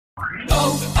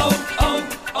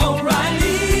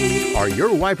O'Reilly. Are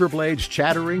your wiper blades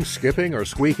chattering, skipping, or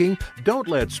squeaking? Don't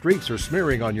let streaks or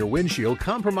smearing on your windshield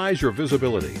compromise your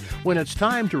visibility. When it's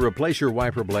time to replace your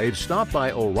wiper blades, stop by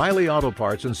O'Reilly Auto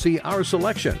Parts and see our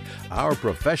selection. Our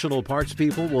professional parts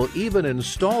people will even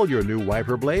install your new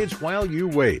wiper blades while you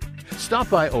wait. Stop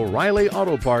by O'Reilly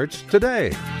Auto Parts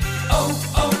today.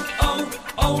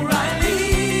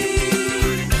 O'Reilly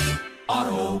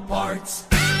Auto Parts.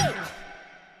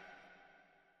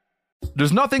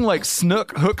 There's nothing like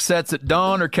snook hook sets at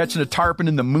dawn or catching a tarpon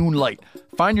in the moonlight.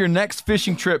 Find your next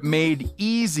fishing trip made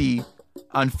easy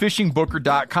on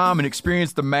fishingbooker.com and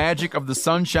experience the magic of the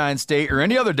Sunshine State or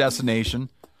any other destination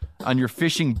on your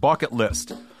fishing bucket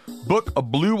list. Book a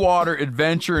blue water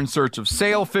adventure in search of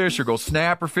sailfish or go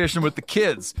snapper fishing with the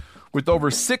kids. With over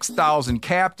 6,000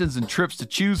 captains and trips to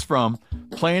choose from,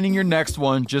 planning your next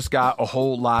one just got a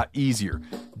whole lot easier.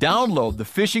 Download the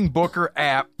Fishing Booker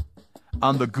app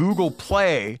on the Google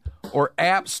Play or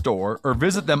App Store, or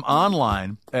visit them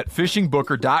online at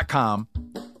fishingbooker.com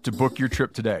to book your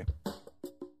trip today.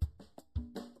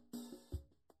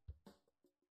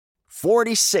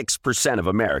 46% of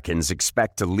Americans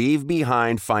expect to leave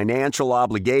behind financial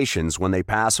obligations when they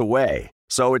pass away.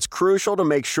 So it's crucial to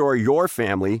make sure your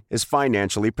family is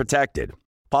financially protected.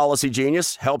 Policy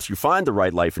Genius helps you find the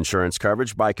right life insurance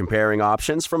coverage by comparing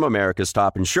options from America's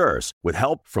top insurers with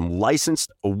help from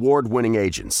licensed, award-winning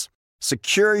agents.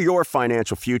 Secure your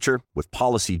financial future with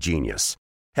Policy Genius.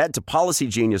 Head to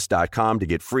PolicyGenius.com to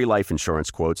get free life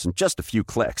insurance quotes in just a few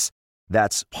clicks.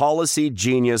 That's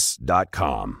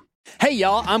PolicyGenius.com. Hey,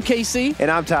 y'all, I'm KC.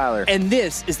 And I'm Tyler. And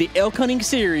this is the elk hunting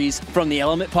series from the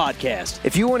Element Podcast.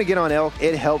 If you want to get on elk,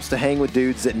 it helps to hang with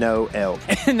dudes that know elk.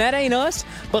 And that ain't us,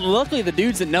 but luckily the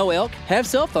dudes that know elk have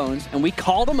cell phones, and we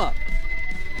called them up.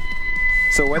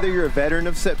 So whether you're a veteran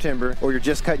of September or you're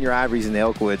just cutting your ivories in the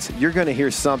elk woods, you're going to hear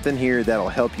something here that'll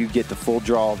help you get the full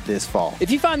draw this fall.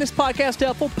 If you find this podcast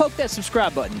helpful, poke that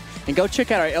subscribe button and go check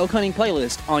out our elk hunting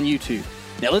playlist on YouTube.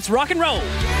 Now let's rock and roll.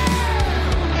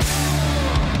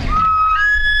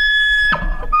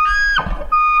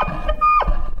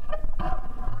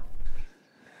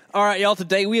 All right, y'all,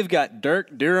 today we have got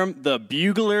Dirk Durham, the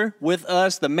Bugler, with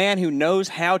us, the man who knows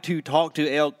how to talk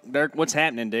to elk. Dirk, what's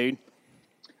happening, dude?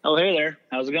 Oh, hey there.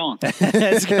 How's it going?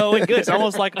 It's going good. It's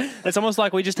almost like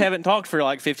we just haven't talked for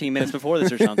like 15 minutes before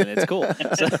this or something. It's cool.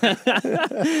 So,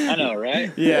 I know,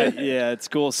 right? Yeah, it's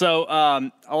cool. So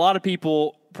a lot of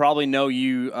people probably know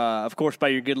you, of course, by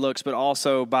your good looks, but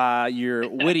also by your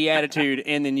witty attitude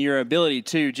and then your ability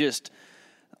to just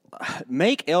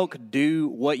make elk do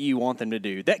what you want them to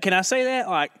do. That, can I say that?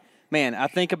 Like, man, I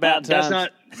think about that's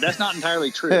not entirely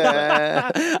true.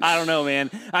 I don't know, man.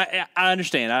 I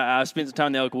understand. I spent some time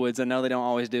in the elk woods. I know they don't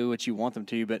always do what you want them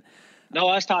to, but no,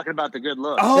 I was talking about the good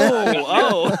looks.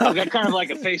 I've got kind of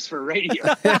like a face for radio.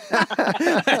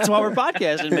 That's why we're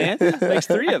podcasting, man. Makes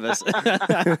three of us.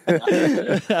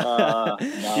 No.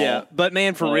 Yeah, but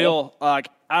man, for real, like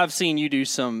I've seen you do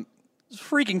some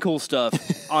freaking cool stuff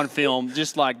on film,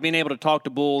 just like being able to talk to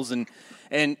bulls and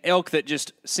elk that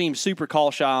just seem super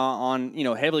call shy on,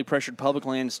 heavily pressured public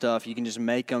land stuff. You can just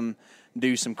make them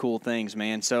do some cool things,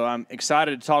 man. So I'm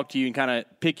excited to talk to you and kind of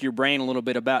pick your brain a little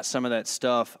bit about some of that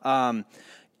stuff.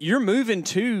 You're moving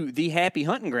to the Happy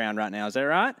Hunting Ground right now. Is that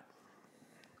right?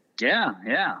 Yeah.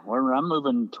 I'm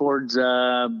moving towards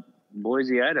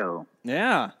Boise, Idaho.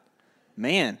 Yeah,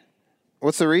 man.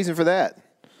 What's the reason for that?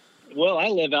 Well, I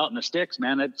live out in the sticks,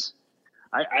 man.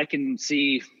 I can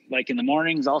see, like in the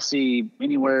mornings, I'll see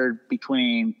anywhere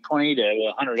between 20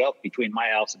 to 100 elk between my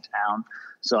house and town.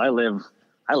 So I live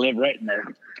right in there,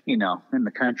 in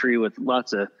the country with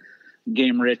lots of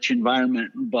game-rich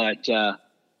environment. But, I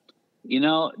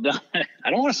don't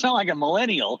want to sound like a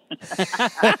millennial,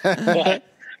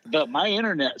 but my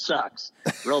internet sucks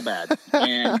real bad.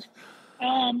 And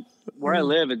where I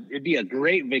live, it'd be a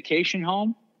great vacation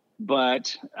home.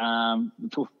 But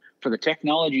for the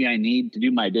technology I need to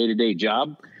do my day-to-day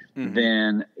job,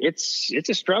 then it's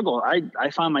a struggle.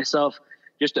 I find myself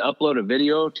just to upload a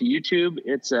video to YouTube.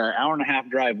 It's an hour and a half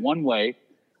drive one way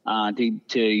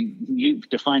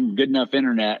to find good enough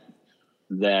internet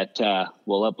that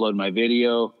will upload my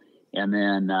video, and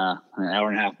then an hour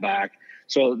and a half back.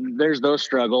 So there's those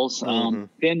struggles.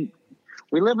 Then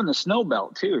we live in the snow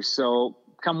belt too. So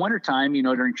come wintertime,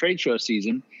 during trade show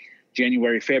season,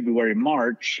 January, February,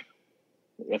 March,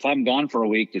 if I'm gone for a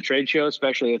week to trade show,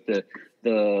 especially if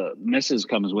the missus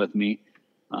comes with me,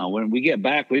 when we get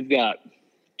back, we've got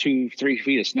 2-3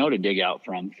 feet of snow to dig out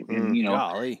from.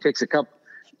 It takes a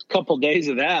couple days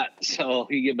of that. So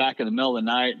you get back in the middle of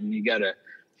the night and you got to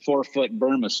 4-foot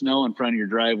berm of snow in front of your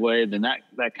driveway, then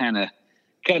that kind of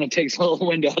takes a little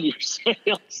wind out of your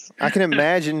sails. I can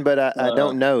imagine, but I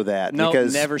don't know that. No,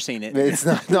 because never seen it. It's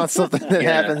not something that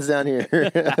happens down here.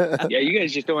 Yeah, you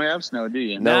guys just don't have snow, do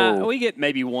you? No. Nah, we get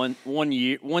maybe once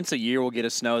a year we'll get a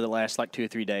snow that lasts like 2 or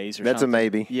 3 days or That's something. a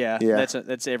maybe. Yeah.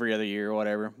 That's every other year or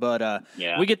whatever. But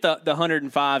we get the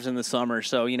 105s in the summer,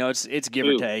 so it's give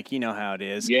or take. You know how it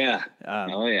is. Yeah.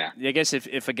 I guess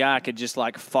if a guy could just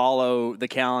like follow the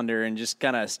calendar and just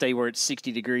kind of stay where it's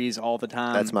 60 degrees all the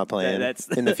time. That's my plan.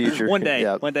 That's in the future. One day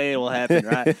it will happen,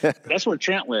 right? That's where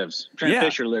Trent lives. Trent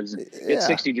Fisher lives. It's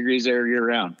 60 degrees there year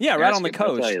round. Yeah, right on the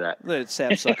coast. I'll tell you that. The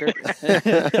sapsucker.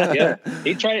 Yeah,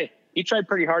 he tried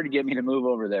pretty hard to get me to move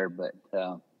over there, but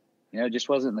it just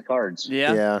wasn't in the cards.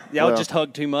 Yeah. I would just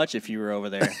hug too much if you were over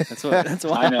there. That's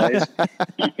why. I know.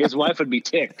 His wife would be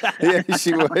ticked. Yeah,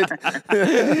 she would.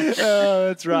 Oh,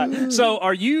 that's right. So,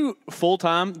 are you full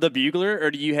time the Bugler,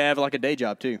 or do you have like a day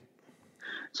job too?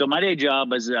 So my day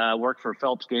job is work for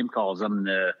Phelps Game Calls. I'm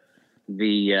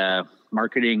the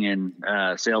marketing and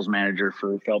sales manager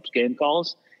for Phelps Game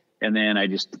Calls, and then I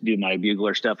just do my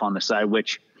Bugler stuff on the side,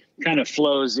 which kind of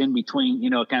flows in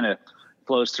between. Kind of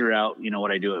flows throughout.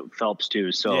 What I do at Phelps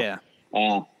too. So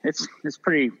it's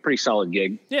pretty solid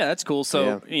gig. Yeah, that's cool.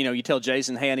 So you tell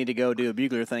Jason, hey, I need to go do a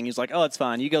Bugler thing. He's like, oh, it's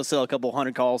fine. You go sell a couple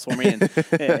 100 calls for me, and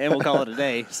we'll call it a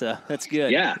day. So that's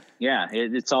good. Yeah.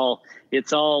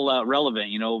 It's all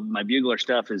relevant. My Bugler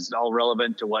stuff is all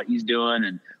relevant to what he's doing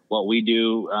and what we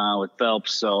do with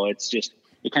Phelps. So it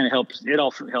kind of helps. It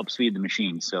all helps feed the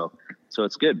machine. So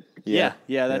it's good. Yeah,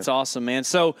 that's awesome, man.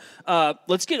 So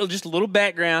let's get just a little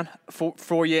background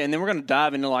for you, and then we're going to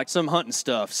dive into like some hunting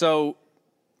stuff. So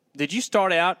did you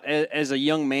start out as a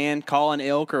young man calling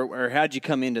elk, or how'd you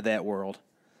come into that world?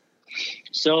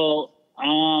 So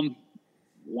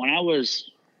when I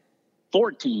was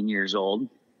 14 years old,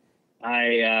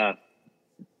 I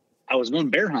was going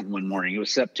bear hunting one morning. It was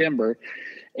September,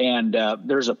 and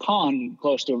there's a pond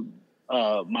close to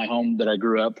my home that I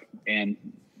grew up, and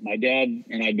my dad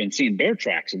and I'd been seeing bear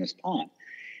tracks in this pond.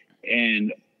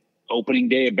 And opening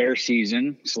day of bear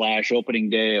season /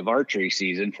 opening day of archery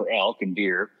season for elk and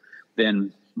deer,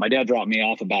 then my dad dropped me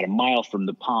off about a mile from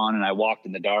the pond, and I walked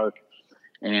in the dark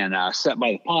and sat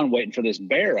by the pond waiting for this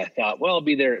bear. I thought, well, I'll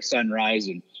be there at sunrise,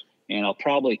 and I'll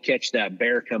probably catch that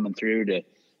bear coming through to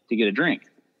get a drink.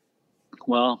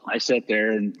 Well, I sat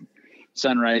there, and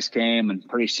sunrise came, and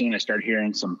pretty soon I started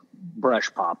hearing some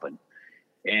brush popping.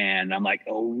 And I'm like,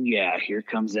 oh, yeah, here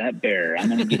comes that bear. I'm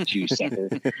going to get you, sucker.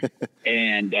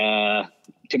 And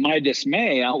to my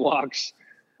dismay, out walks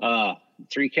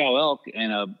 3 cow elk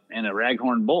and a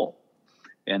raghorn bull.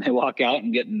 And they walk out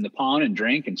and get in the pond and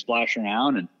drink and splash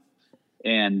around.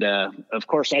 And of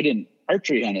course, I didn't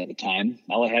archery hunt at the time.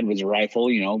 All I had was a rifle.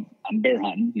 I'm bear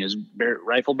hunting. It was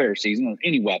rifle bear season, or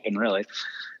any weapon, really.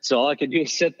 So all I could do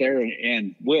is sit there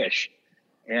and wish.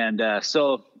 And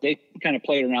so they kind of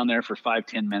played around there for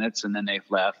 5-10 minutes, and then they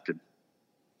left. And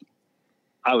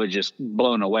I was just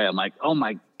blown away. I'm like, oh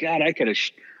my God, I could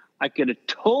have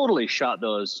totally shot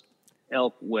those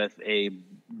elk with a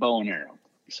bow and arrow.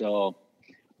 So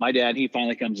my dad, he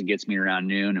finally comes and gets me around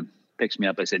noon and picks me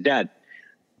up. I said, Dad,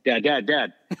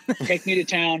 take me to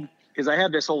town. Because I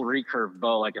had this old recurve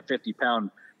bow, like a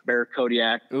 50-pound Bear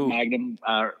Kodiak Magnum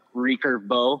recurve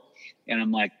bow. And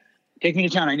I'm like, take me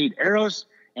to town. I need arrows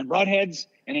and broadheads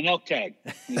and an elk tag.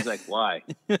 And he's like, why?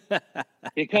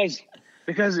 because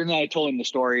and then I told him the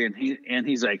story, and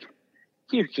he's like,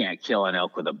 you can't kill an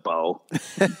elk with a bow.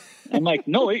 I'm like,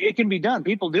 no, it can be done.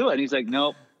 People do it. And he's like,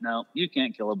 no, you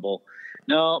can't kill a bull.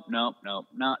 No,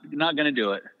 not going to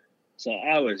do it. So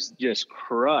I was just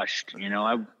crushed,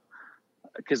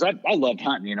 because I loved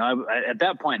hunting. At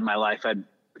that point in my life,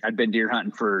 I'd been deer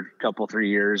hunting for a couple, 3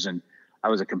 years, and I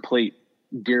was a complete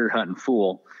deer hunting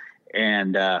fool.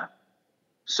 And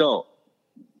so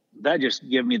that just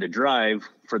gave me the drive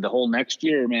for the whole next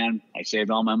year, man. I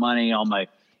saved all my money,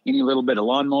 any little bit of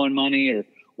lawn mowing money or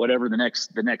whatever. The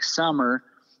next summer,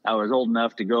 I was old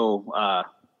enough to go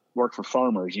work for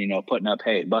farmers, putting up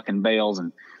hay, bucking bales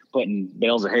and putting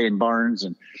bales of hay in barns.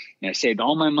 And I saved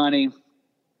all my money,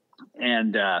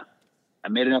 and I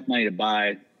made enough money to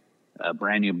buy a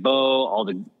brand new bow, all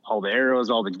the arrows,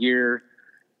 all the gear,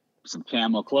 some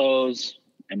camo clothes.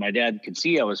 And my dad could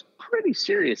see I was pretty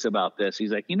serious about this.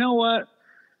 He's like, you know what?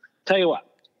 Tell you what,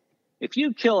 if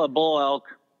you kill a bull elk,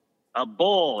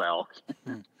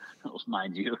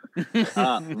 mind you,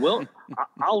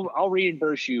 I'll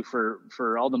reimburse you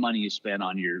for all the money you spent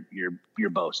on your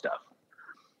bow stuff.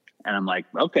 And I'm like,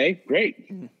 okay,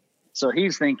 great. So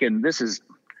he's thinking this is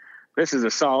this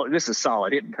is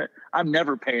solid. I'm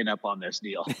never paying up on this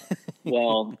deal.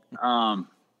 Well,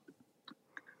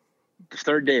 the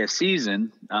third day of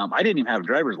season, I didn't even have a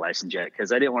driver's license yet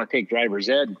because I didn't want to take driver's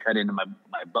ed and cut into my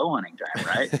bow hunting time,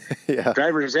 right? Yeah.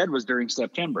 Driver's ed was during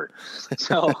September.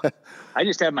 So I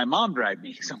just had my mom drive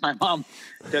me. So my mom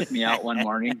took me out one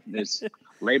morning. This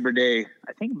Labor Day,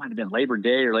 I think it might have been Labor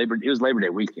Day or it was Labor Day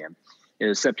weekend. It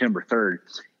was September 3rd.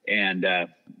 And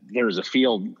there was a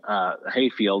field, a hay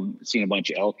field, seen a bunch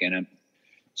of elk in it.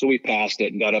 So we passed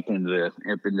it and got up into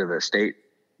the state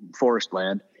forest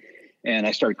land. And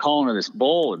I started calling to this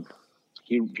bull, and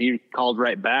he called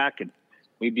right back, and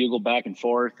we bugled back and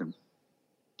forth, and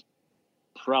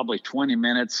probably 20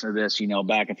 minutes of this,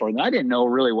 back and forth. And I didn't know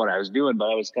really what I was doing, but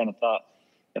I was kind of thought,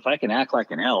 if I can act like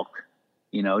an elk,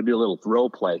 do a little role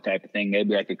play type of thing,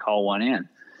 maybe I could call one in.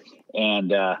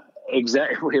 And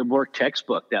exactly, it worked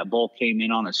textbook. That bull came in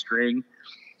on a string,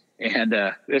 and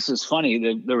this is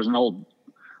funny. There was an old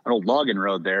logging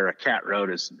road there, a cat road,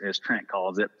 as Trent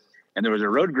calls it. And there was a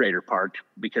road grader parked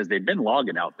because they'd been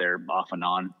logging out there off and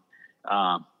on.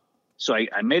 So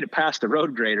I made it past the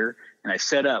road grader, and I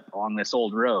set up on this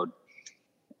old road.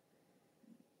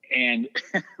 And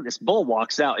this bull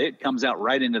walks out. It comes out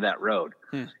right into that road.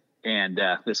 And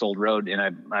this old road, and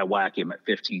I whack him at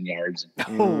 15 yards.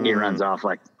 He runs off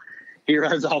like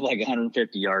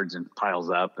 150 yards and piles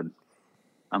up. And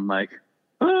I'm like,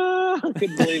 I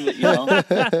couldn't believe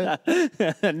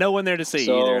it, No one there to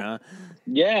see either, huh?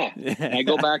 Yeah. And I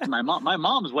go back to my mom. My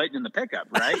mom's waiting in the pickup,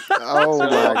 right? Oh, my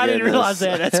goodness. I didn't realize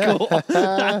that. That's cool.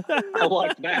 I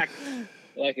walked back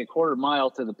like a quarter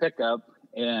mile to the pickup,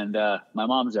 and my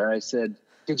mom's there. I said,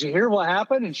 "Did you hear what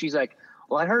happened?" And she's like,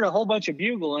 "Well, I heard a whole bunch of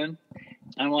bugling."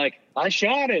 I'm like, "I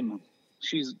shot him."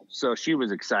 She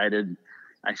was excited.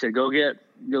 I said, go get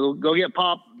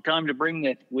Pop. Time to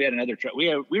bring we had another truck. We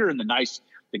were in the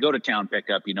go to town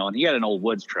pickup, and he had an old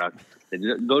woods truck.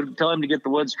 Go tell him to get the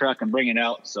woods truck and bring it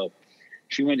out. So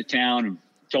she went to town and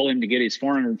told him to get his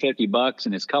 $450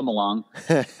 and his come along.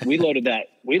 We loaded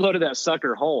that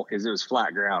sucker whole because it was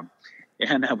flat ground,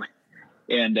 and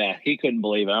he couldn't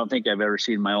believe it. I don't think I've ever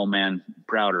seen my old man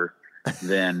prouder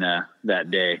than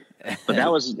that day. But that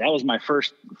was my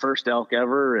first elk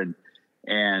ever,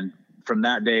 and from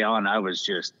that day on, I was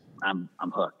just I'm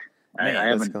hooked. Man,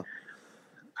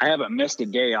 I haven't missed a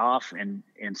day off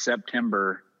in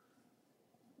September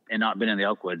and not been in the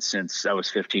elk woods since I was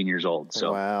 15 years old.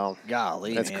 So wow,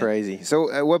 golly, that's man. crazy. So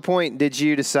at what point did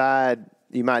you decide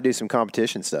you might do some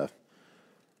competition stuff?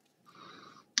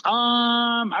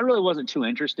 I really wasn't too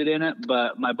interested in it,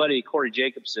 but my buddy Corey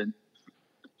Jacobson,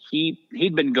 he'd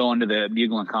been going to the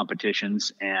bugling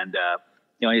competitions, and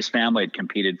his family had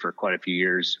competed for quite a few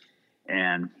years.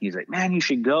 And he's like, "Man, you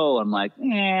should go." I'm like,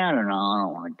 I don't know. I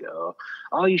don't want to go.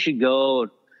 "Oh, you should go.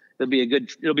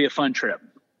 It'll be a fun trip.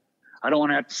 I don't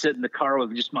want to have to sit in the car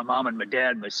with just my mom and my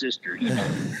dad and my sister,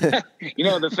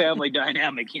 the family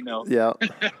dynamic, Yeah.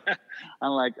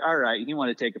 I'm like, all right, you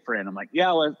want to take a friend? I'm like,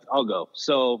 yeah, I'll go.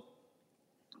 So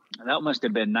that must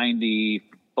have been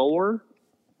 94,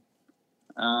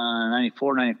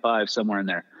 95, somewhere in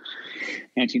there,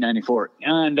 1994.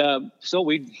 And so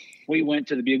we went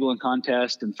to the bugling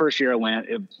contest, and first year I went,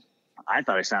 I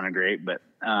thought I sounded great, but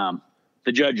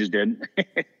the judges didn't,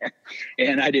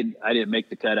 and I didn't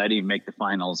make the cut. I didn't even make the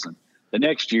finals. And the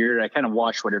next year, I kind of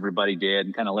watched what everybody did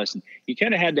and kind of listened. You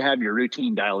kind of had to have your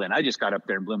routine dialed in. I just got up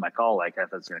there and blew my call like I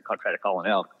thought I was going to try to call an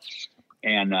elk,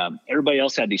 and everybody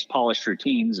else had these polished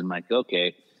routines. And I'm like,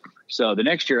 okay. So the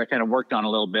next year, I kind of worked on a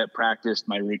little bit, practiced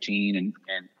my routine, and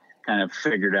kind of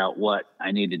figured out what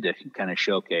I needed to kind of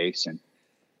showcase. And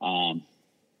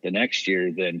the next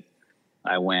year, then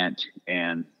I went,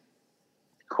 and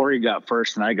Corey got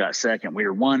first and I got second. We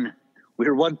were 1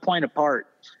 point apart,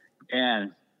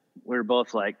 and we were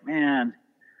both like, "Man,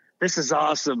 this is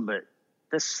awesome, but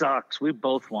this sucks. We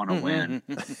both want to win."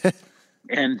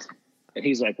 And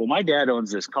he's like, "Well, my dad owns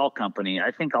this call company.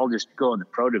 I think I'll just go in the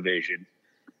pro division,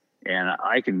 and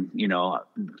I can,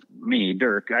 me,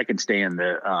 Dirk, I can stay in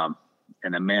the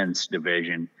men's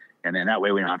division. And then that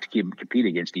way we don't have to compete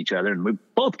against each other, and we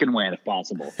both can win if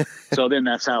possible." So then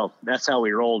that's how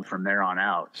we rolled from there on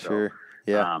out. So, sure.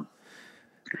 Yeah.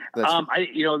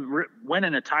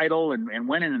 Winning a title and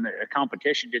winning a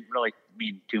competition didn't really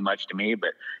mean too much to me,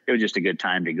 but it was just a good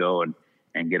time to go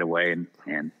and get away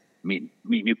and meet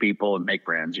new people and make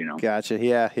friends, Gotcha.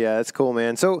 Yeah. That's cool,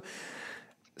 man. So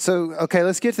okay,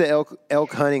 let's get to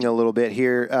elk hunting a little bit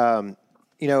here.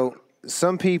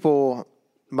 Some people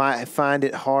might find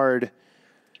it hard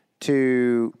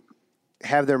to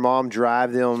have their mom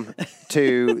drive them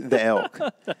to the elk.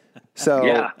 So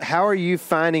Yeah. how are you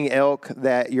finding elk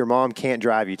that your mom can't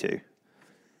drive you to?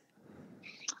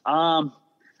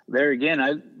 There again,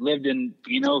 I lived in,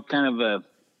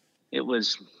 it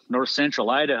was north central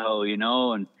Idaho,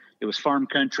 and it was farm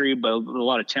country, but a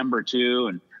lot of timber too.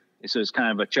 And so it's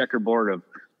kind of a checkerboard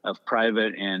of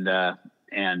private and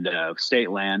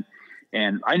state land.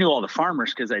 And I knew all the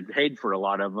farmers because I'd hayed for a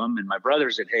lot of them, and my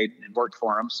brothers had hayed and worked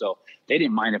for them. So they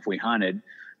didn't mind if we hunted.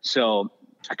 So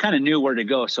I kind of knew where to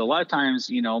go. So a lot of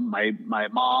times, my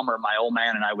mom or my old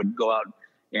man and I would go out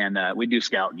and we'd do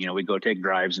scouting. We'd go take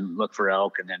drives and look for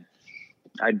elk. And then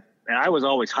I was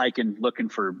always hiking, looking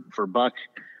for buck.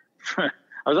 I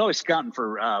was always scouting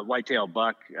for whitetail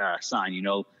buck sign,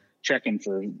 checking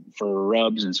for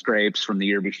rubs and scrapes from the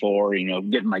year before,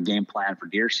 getting my game plan for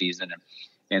deer season.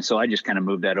 And so I just kind of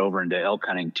moved that over into elk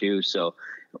hunting too. So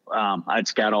I'd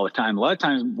scout all the time. A lot of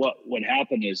times what would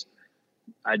happen is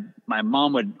my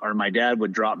mom or my dad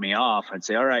would drop me off. I'd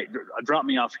say, all right, drop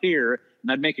me off here.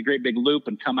 And I'd make a great big loop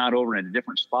and come out over in a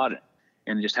different spot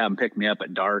and just have them pick me up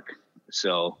at dark.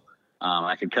 So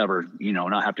I could cover,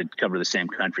 not have to cover the same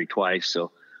country twice.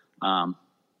 So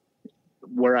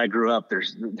where I grew up,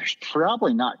 there's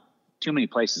probably not too many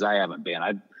places I haven't been.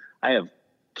 I have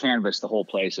canvassed the whole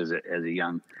place when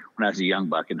I was a young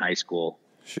buck in high school.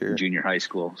 Sure. Junior high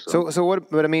school. So what,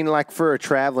 but I mean, like for a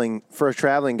traveling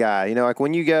guy, like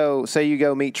when you go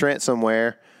meet Trent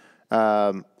somewhere,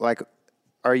 like,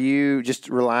 are you just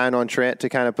relying on Trent to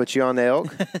kind of put you on the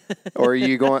elk, or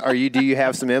do you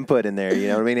have some input in there? You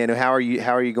know what I mean? And how are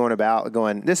you going about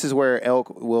going, this is where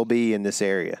elk will be in this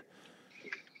area?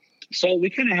 So we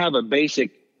kind of have a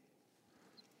basic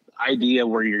idea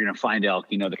where you're going to find elk,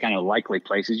 the kind of likely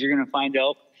places you're going to find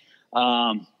elk.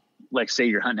 Like say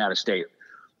you're hunting out of state.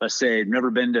 Let's say I've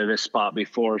never been to this spot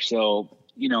before. So,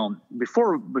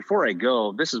 before I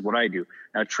go, this is what I do.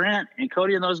 Now, Trent and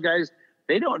Cody and those guys,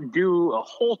 they don't do a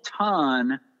whole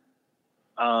ton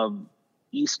of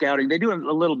e-scouting. They do a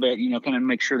little bit, kind of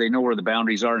make sure they know where the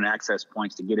boundaries are and access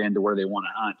points to get into where they want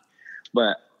to hunt.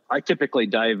 But I typically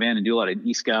dive in and do a lot of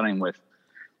e-scouting with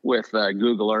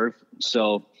Google Earth.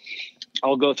 So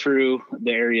I'll go through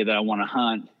the area that I want to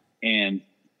hunt and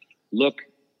look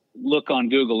on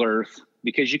Google Earth,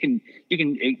 because you can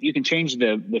change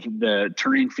the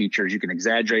terrain features. You can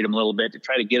exaggerate them a little bit to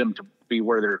try to get them to be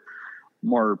where they're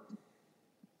more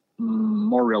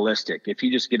realistic. If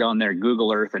you just get on there,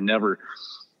 Google Earth, and never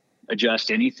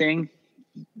adjust anything,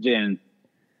 then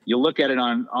you'll look at it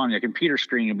on a computer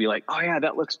screen and be like, oh yeah,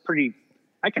 that looks pretty,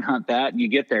 I can hunt that. And you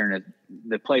get there and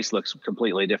the place looks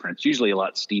completely different. It's usually a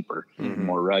lot steeper,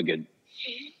 more rugged.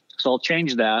 So I'll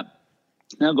change that.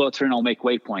 And I'll go through and I'll make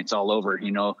waypoints all over,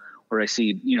 where I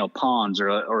see, ponds or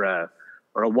a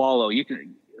wallow. You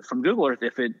can, from Google Earth,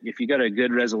 if you got a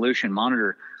good resolution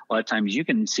monitor, a lot of times you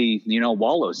can see,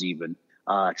 wallows, even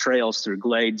trails through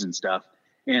glades and stuff.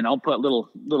 And I'll put little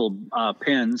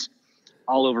pins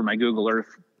all over my Google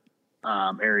Earth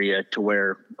area to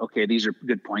where, okay, these are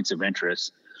good points of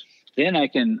interest. Then I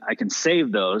can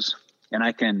save those, and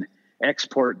I can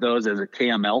export those as a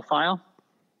KML file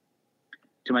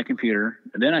to my computer,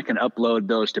 and then I can upload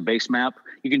those to Basemap.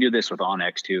 You can do this with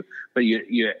OnX too, but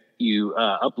you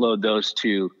upload those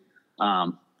to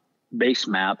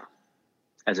Basemap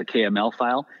as a KML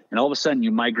file, and all of a sudden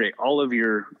you migrate all of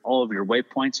your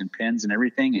waypoints and pins and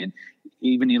everything, and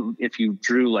even if you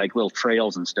drew like little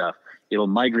trails and stuff, it'll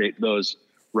migrate those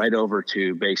right over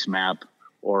to Basemap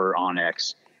or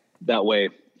OnX. That way,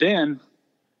 then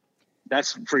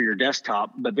that's for your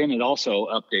desktop, but then it also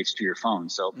updates to your phone.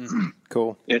 So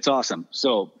cool. It's awesome.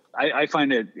 So I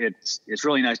find it's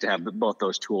really nice to have both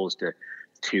those tools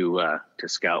to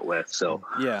scout with. So,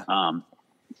 yeah.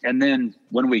 And then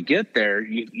when we get there,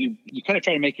 you kind of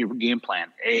try to make your game plan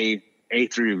A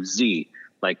through Z.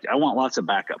 Like, I want lots of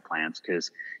backup plans, because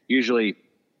usually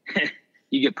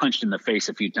you get punched in the face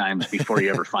a few times before you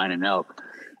ever find an elk.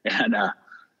 And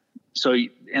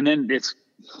and then it's,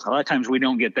 a lot of times we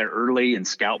don't get there early and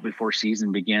scout before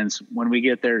season begins. When we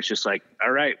get there, it's just like, all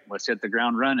right, let's hit the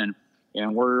ground running,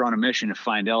 and we're on a mission to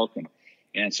find elk.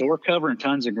 And so we're covering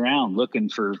tons of ground, looking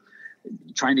for,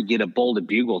 trying to get a bull to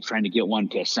bugle, trying to get one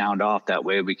to sound off. That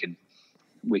way we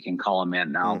can call them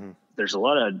in. Now, there's a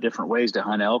lot of different ways to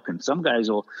hunt elk, and some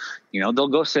guys will, they'll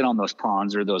go sit on those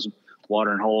ponds or those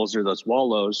watering holes or those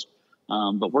wallows.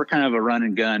 But we're kind of a run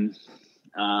and gun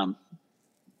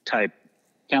type.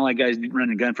 Kind of like guys run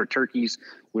and gun for turkeys,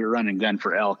 we're running gun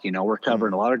for elk. We're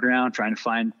covering a lot of ground, trying to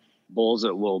find bulls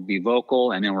that will be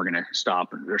vocal, and then we're going to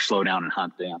stop or slow down and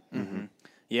hunt them. Mm-hmm.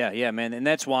 Yeah, man, and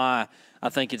that's why I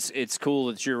think it's cool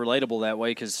that you're relatable that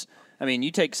way, because I mean,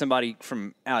 you take somebody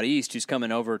from out east who's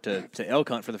coming over to elk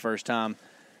hunt for the first time.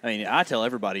 I mean, I tell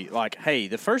everybody, like, hey,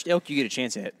 the first elk you get a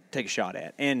chance at, take a shot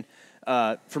at. And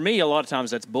for me, a lot of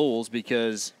times that's bulls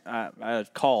because I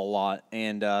call a lot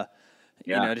and,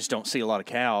 you know, I just don't see a lot of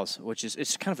cows, which is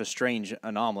it's kind of a strange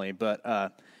anomaly.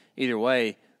 But either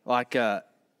way, like,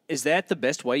 is that the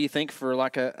best way you think for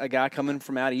like a guy coming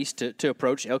from out east to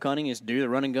approach elk hunting is do the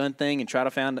run and gun thing and try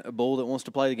to find a bull that wants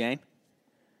to play the game?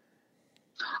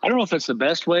 I don't know if it's the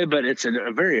best way, but it's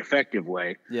a very effective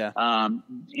way. Yeah. And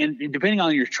depending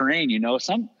on your terrain, you know,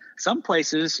 some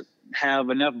places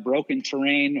have enough broken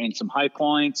terrain and some high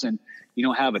points and you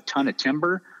don't have a ton of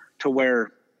timber to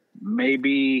where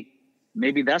maybe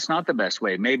that's not the best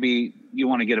way. Maybe you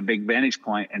want to get a big vantage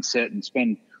point and sit and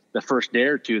spend the first day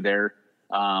or two there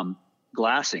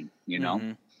glassing, you know.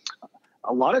 Mm-hmm.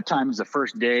 A lot of times the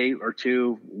first day or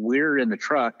two we're in the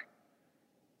truck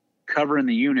covering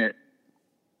the unit,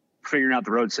 figuring out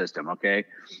the road system. Okay.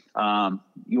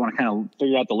 You want to kind of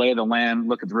figure out the lay of the land,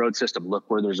 look at the road system, look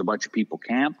where there's a bunch of people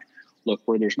camped, look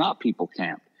where there's not people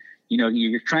camped. You know,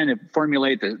 you're trying to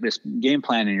formulate this game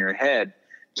plan in your head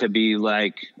to be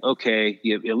like, okay,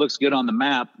 it looks good on the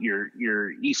map.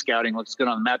 Your e-scouting looks good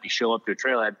on the map. You show up to a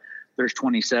trailhead, there's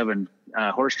 27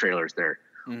 horse trailers there.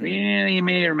 Mm-hmm. Yeah, you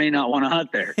may or may not want to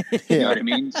hunt there. You know what I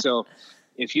mean? So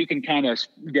if you can kind of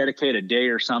dedicate a day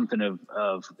or something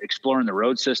of exploring the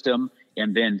road system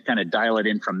and then kind of dial it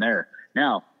in from there.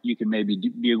 Now you can maybe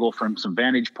bugle from some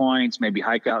vantage points, maybe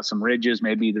hike out some ridges.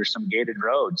 Maybe there's some gated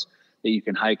roads that you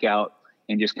can hike out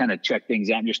and just kind of check things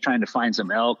out and just trying to find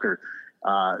some elk or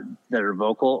that are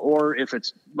vocal. Or if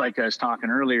it's like I was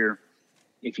talking earlier,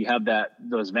 if you have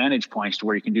those vantage points to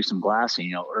where you can do some glassing,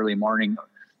 you know, early morning,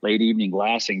 late evening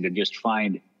glassing to just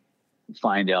find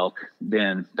elk,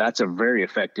 then that's a very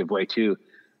effective way too.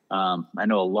 I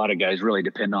know a lot of guys really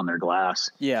depend on their glass.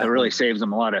 Yeah, it really saves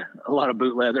them a lot of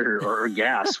boot leather or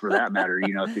gas for that matter.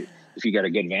 You know, if you got a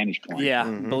good vantage point. Yeah,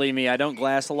 believe me, I don't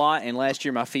glass a lot, and last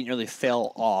year my feet nearly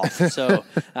fell off. So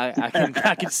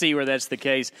I can see where that's the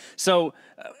case. So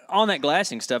on that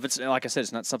glassing stuff, it's like I said,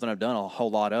 it's not something I've done a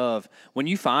whole lot of. When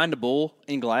you find a bull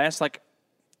in glass, like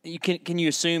can you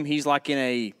assume he's like in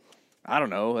a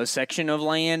section of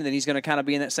land, then he's going to kind of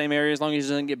be in that same area as long as he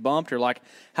doesn't get bumped? Or, like,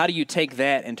 how do you take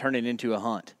that and turn it into a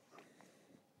hunt?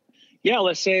 Yeah,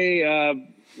 let's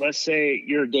say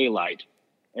you're daylight,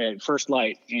 at first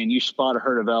light, and you spot a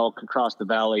herd of elk across the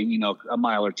valley, you know, a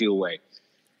mile or two away.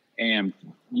 And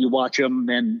you watch them,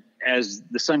 and as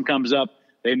the sun comes up,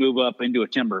 they move up into a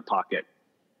timber pocket.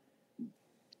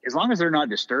 As long as they're not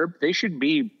disturbed, they should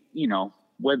be, you know,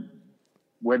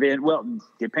 within, well,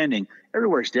 depending,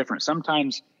 everywhere's different.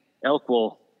 Sometimes elk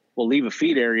will leave a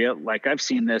feed area. Like I've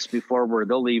seen this before where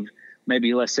they'll leave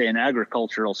maybe, let's say, an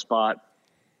agricultural spot,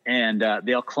 and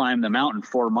they'll climb the mountain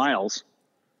 4 miles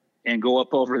and go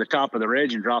up over the top of the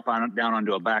ridge and drop down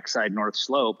onto a backside north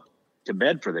slope to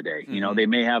bed for the day. Mm-hmm. You know, they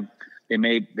may have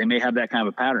that kind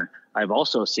of a pattern. I've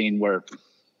also seen where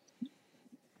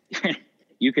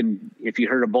you can, if you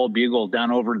heard a bull bugle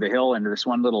down over the hill into this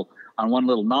one little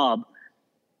knob,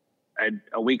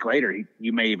 a week later,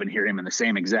 you may even hear him in the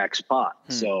same exact spot.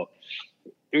 So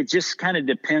it just kind of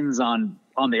depends on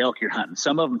the elk you're hunting.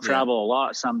 Some of them travel a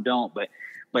lot, some don't.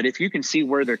 But if you can see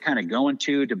where they're kind of going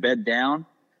to bed down,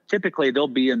 typically they'll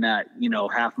be in that, you know,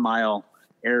 half mile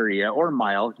area or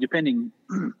mile, depending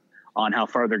on how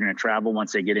far they're going to travel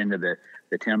once they get into the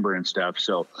timber and stuff.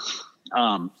 So,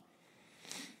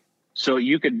 so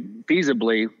you could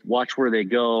feasibly watch where they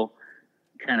go,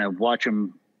 kind of watch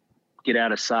them get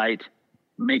out of sight,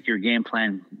 make your game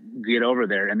plan, get over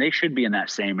there, and they should be in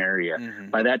that same area. Mm-hmm.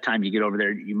 By that time you get over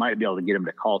there, you might be able to get them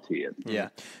to call to you. Yeah.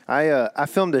 I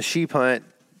filmed a sheep hunt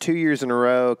 2 years in a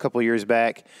row, a couple of years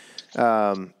back,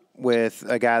 with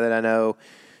a guy that I know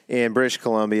in British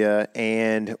Columbia,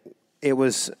 and it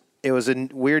was a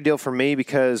weird deal for me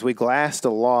because we glassed a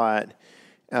lot,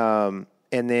 and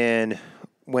then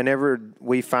whenever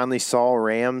we finally saw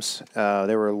rams,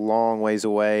 they were a long ways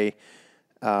away,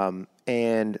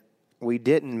 and we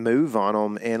didn't move on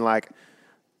them. And like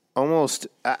almost,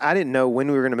 I didn't know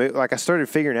when we were going to move. Like I started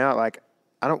figuring out like,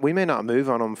 we may not move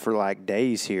on them for like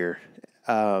days here.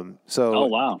 Oh,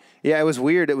 wow. Yeah, it was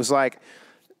weird. It was like,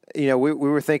 you know, we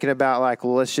were thinking about like,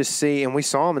 well, let's just see. And we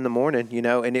saw them in the morning, you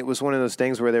know, and it was one of those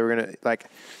things where they were going to like,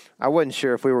 I wasn't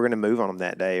sure if we were going to move on them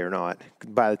that day or not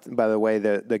by the way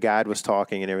the guide was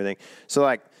talking and everything. So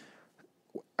like,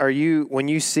 when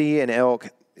you see an elk,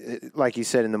 like you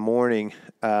said in the morning,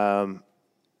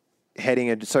 heading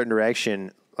a certain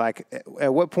direction, like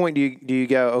at what point do you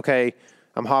go, okay,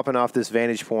 I'm hopping off this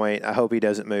vantage point. I hope he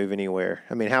doesn't move anywhere.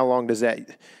 I mean, how long does that,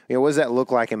 what does that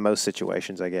look like in most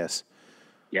situations, I guess?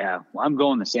 Yeah, well, I'm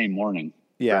going the same morning.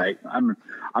 Yeah. Right. I'm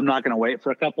not going to wait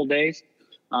for a couple days.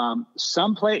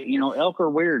 Some place, elk are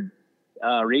weird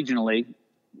regionally.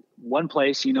 One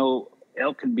place,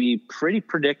 elk can be pretty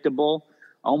predictable,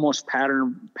 almost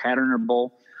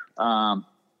patternable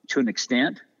to an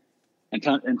extent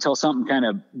until something kind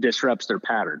of disrupts their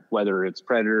pattern, whether it's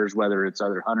predators, whether it's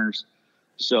other hunters.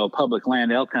 So public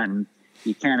land elk hunting,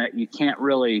 you can't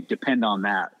really depend on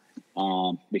that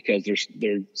because there's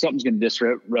something's going to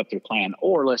disrupt their plan.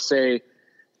 Or let's say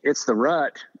it's the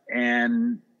rut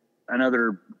and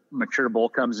another mature bull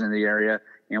comes into the area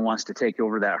and wants to take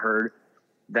over that herd.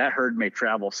 That herd may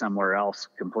travel somewhere else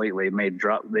completely.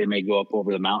 They may go up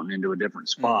over the mountain into a different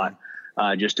spot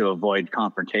just to avoid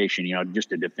confrontation, just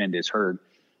to defend his herd.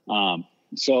 And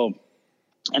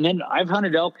then I've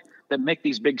hunted elk that make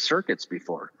these big circuits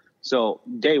before. So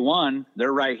day one,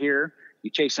 they're right here. You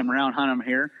chase them around, hunt them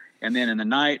here. And then in the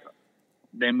night,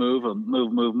 they move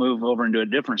over into a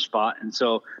different spot. And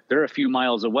so they're a few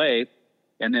miles away.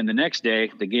 And then the next day,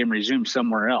 the game resumes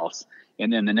somewhere else.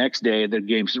 And then the next day, the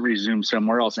game resumes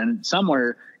somewhere else. And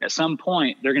somewhere, at some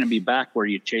point, they're going to be back where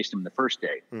you chased them the first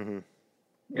day. Mm-hmm.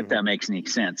 If that makes any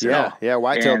sense. Yeah, yeah.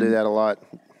 Whitetail do that a lot.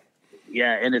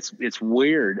 Yeah, and it's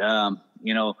weird.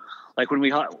 Like when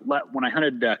I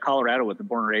hunted Colorado with the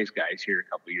Born and Raised guys here a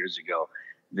couple of years ago,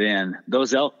 then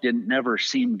those elk never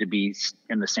seem to be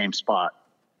in the same spot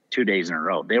 2 days in a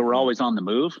row. They were always on the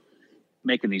move,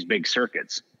 making these big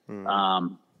circuits.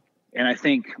 Mm. And I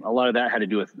think a lot of that had to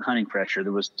do with hunting pressure.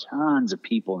 There was tons of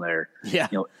people there,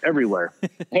 everywhere.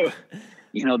 And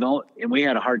we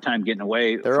had a hard time getting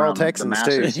away. They're all Texans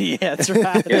too. Yeah, that's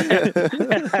right.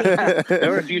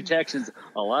 There were a few Texans,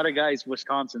 a lot of guys,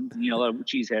 Wisconsin, a lot of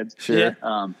cheeseheads. Sure.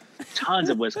 Yeah. Tons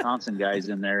of Wisconsin guys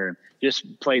in there,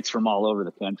 just plates from all over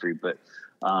the country. But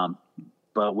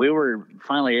we were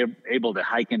finally able to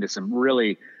hike into some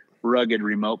really rugged,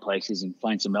 remote places and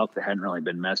find some elk that hadn't really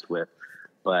been messed with.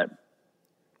 But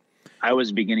I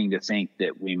was beginning to think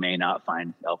that we may not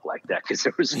find elk like that because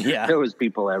there was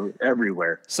people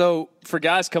everywhere. So for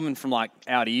guys coming from like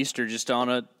out east or just on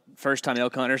a first-time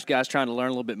elk hunters, guys trying to learn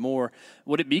a little bit more,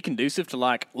 would it be conducive to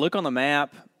like look on the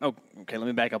map? Oh, okay, let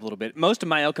me back up a little bit. Most of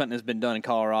my elk hunting has been done in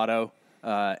Colorado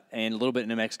and a little bit in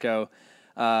New Mexico.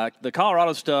 The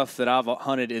Colorado stuff that I've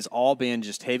hunted has all been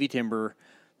just heavy timber,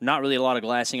 not really a lot of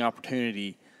glassing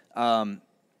opportunity. Do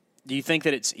you think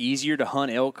that it's easier to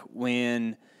hunt elk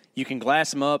when you can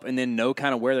glass them up and then know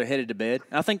kind of where they're headed to bed?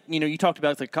 I think, you talked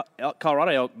about the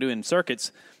Colorado elk doing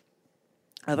circuits.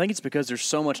 I think it's because there's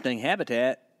so much dang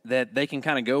habitat that they can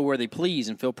kind of go where they please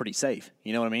and feel pretty safe.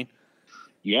 You know what I mean?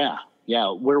 Yeah.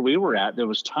 Yeah. Where we were at, there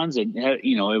was tons of,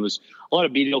 it was a lot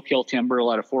of beetle kill timber, a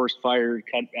lot of forest fire,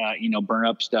 burn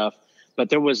up stuff. But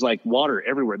there was like water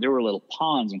everywhere. There were little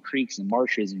ponds and creeks and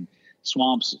marshes and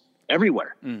swamps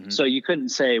everywhere. Mm-hmm. So you couldn't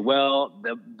say, well,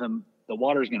 the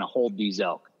water is going to hold these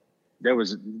elk.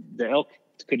 The elk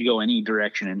could go any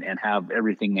direction and have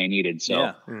everything they needed. So,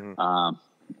 yeah. Mm-hmm.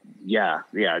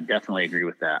 I definitely agree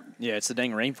with that. Yeah, it's the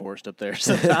dang rainforest up there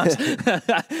sometimes.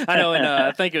 I know, and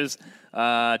I think it was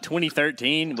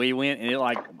 2013 we went, and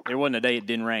there wasn't a day it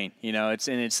didn't rain.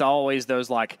 It's always those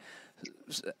like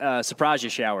surprise you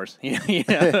showers.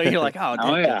 You're like,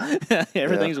 oh yeah,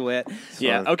 everything's wet.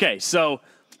 Yeah. Okay, so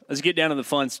let's get down to the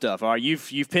fun stuff. All right,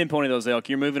 you've pinpointed those elk.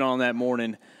 You're moving on that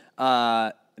morning.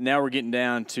 Now we're getting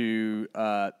down to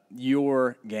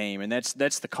your game, and that's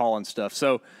the calling stuff.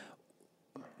 So,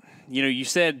 you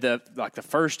said the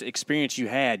first experience you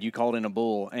had, you called in a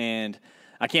bull, and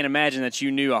I can't imagine that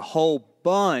you knew a whole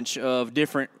bunch of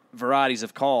different varieties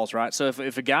of calls, right? So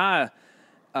if a guy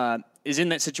is in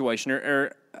that situation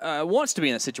or wants to be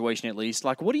in that situation at least,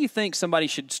 what do you think somebody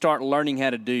should start learning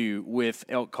how to do with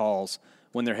elk calls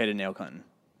when they're heading elk hunting?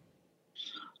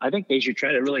 I think they should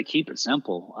try to really keep it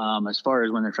simple as far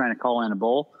as when they're trying to call in a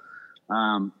bull,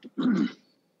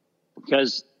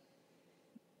 because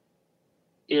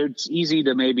it's easy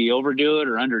to maybe overdo it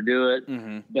or underdo it.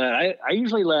 Mm-hmm. But I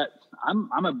usually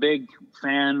I'm a big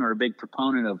fan or a big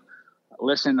proponent of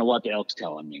listening to what the elk's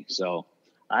telling me. So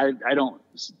I don't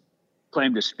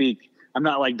claim to speak. I'm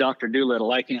not like Dr.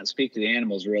 Doolittle. I can't speak to the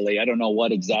animals really. I don't know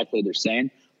what exactly they're saying.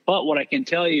 But what I can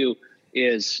tell you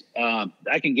is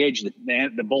I can gauge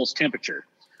the bull's temperature.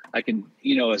 I can,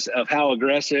 of how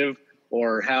aggressive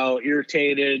or how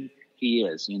irritated he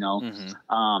is,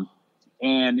 Mm-hmm.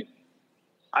 And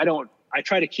I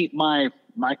try to keep my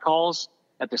calls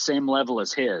at the same level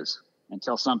as his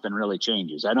until something really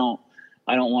changes. I don't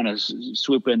want to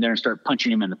swoop in there and start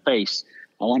punching him in the face.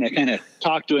 want to kind of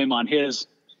talk to him on his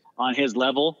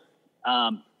level,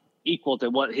 equal to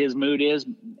what his mood is.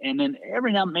 And then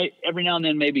every now and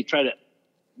then maybe try to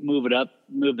move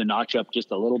the notch up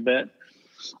just a little bit.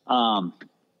 And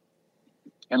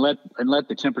let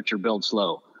the temperature build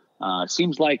slow. It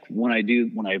seems like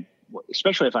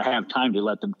especially if I have time to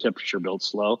let the temperature build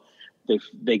slow,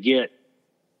 they get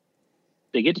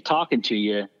to talking to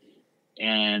you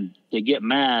and they get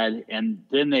mad, and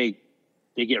then they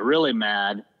get really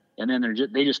mad, and then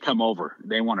they just come over.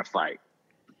 They want to fight.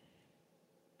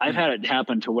 I've had it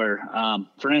happen to where,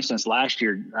 for instance, last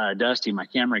year, Dusty, my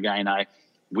camera guy, and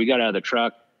we got out of the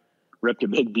truck, ripped a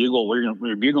big bugle. We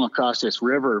were bugling across this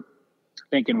river,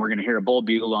 thinking we're going to hear a bull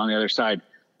bugle on the other side.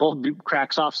 Bull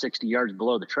cracks off 60 yards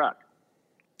below the truck.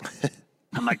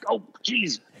 I'm like, oh,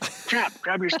 geez,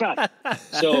 grab your stuff.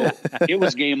 So it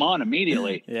was game on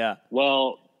immediately. Yeah.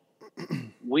 Well,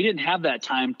 we didn't have that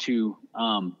time to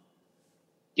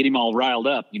get him all riled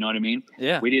up. You know what I mean?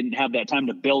 Yeah. We didn't have that time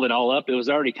to build it all up. It was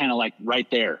already kind of like right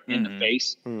there in the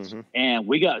face. Mm-hmm. And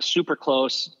we got super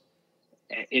close,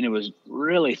 and it was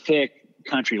really thick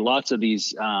country. Lots of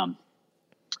these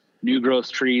new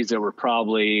growth trees that were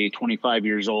probably 25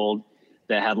 years old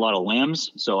that had a lot of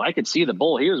limbs. So I could see the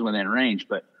bull. He was within range,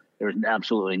 but there was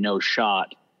absolutely no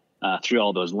shot through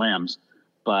all those limbs.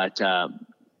 But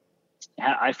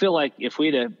I feel like if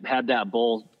we'd have had that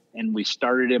bull and we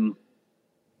started him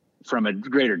from a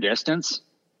greater distance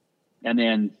and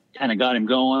then kind of got him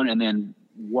going and then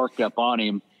worked up on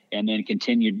him and then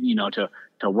continued,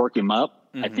 to work him up,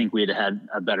 I think we'd have had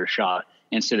a better shot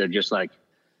instead of just like,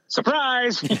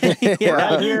 surprise, we're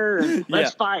out here and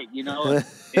let's fight.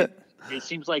 It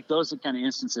seems like those kind of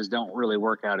instances don't really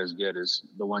work out as good as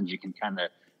the ones you can kind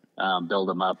of build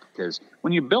them up, because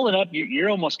when you build it up, you're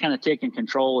almost kind of taking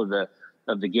control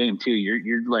of the game too.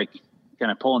 You're like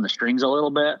kind of pulling the strings a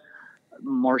little bit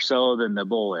more so than the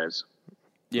bull is.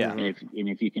 Yeah. And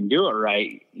if you can do it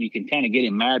right, you can kind of get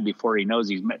him mad before he knows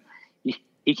he's mad.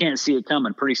 He can't see it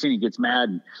coming. Pretty soon he gets mad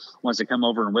and wants to come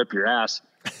over and whip your ass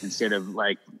instead of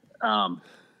like,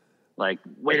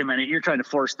 wait a minute, you're trying to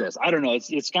force this. I don't know.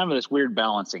 It's kind of this weird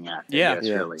balancing act. Yeah.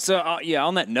 Really. So,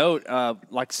 on that note,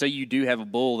 like say you do have a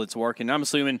bull that's working. I'm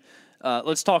assuming,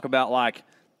 let's talk about like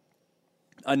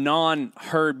a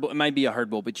non-herd bull. It may be a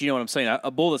herd bull, but you know what I'm saying? A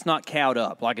bull that's not cowed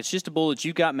up. Like it's just a bull that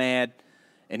you got mad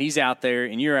and he's out there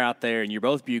and you're out there and you're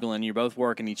both bugling, you're both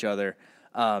working each other.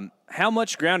 How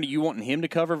much ground are you wanting him to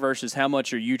cover versus how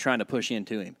much are you trying to push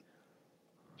into him?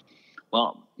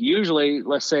 Well, usually,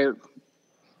 let's say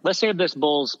this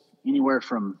bull's anywhere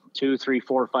from 200, 300,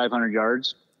 400, 500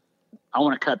 yards. I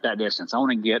want to cut that distance. I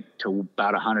want to get to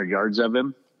about 100 yards of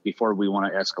him before we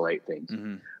want to escalate things.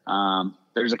 Mm-hmm.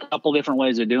 There's a couple different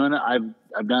ways of doing it.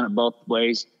 I've done it both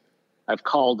ways. I've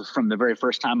called from the very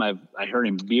first time I heard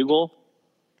him bugle.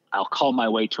 I'll call my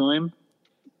way to him.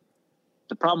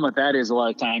 The problem with that is a lot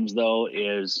of times, though,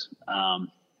 is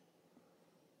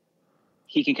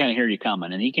he can kind of hear you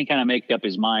coming, and he can kind of make up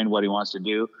his mind what he wants to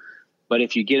do. But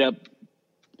if you get up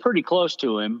pretty close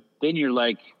to him, then you're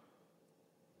like,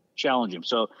 challenge him.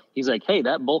 So he's like, hey,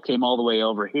 that bull came all the way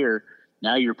over here.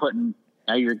 Now you're calling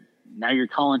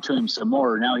to him some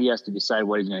more. Now he has to decide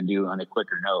what he's going to do on a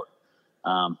quicker note.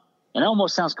 And it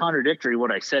almost sounds contradictory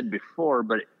what I said before,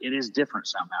 but it is different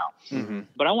somehow. Mm-hmm.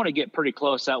 But I want to get pretty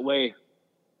close. That way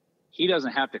he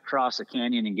doesn't have to cross a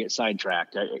canyon and get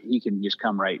sidetracked. He can just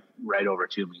come right over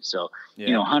to me. So,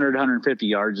 100, 150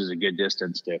 yards is a good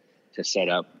distance to set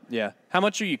up. Yeah. How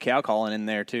much are you cow calling in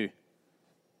there too?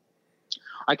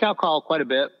 I cow call quite a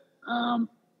bit.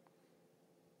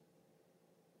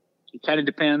 It kind of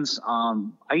depends.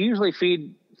 I usually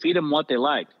feed them what they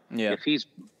like. Yeah.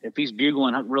 If he's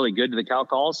bugling really good to the cow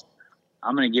calls,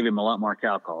 I'm going to give him a lot more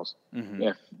cow calls. Mm-hmm.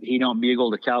 If he don't bugle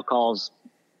the cow calls,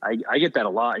 I get that a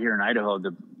lot here in Idaho.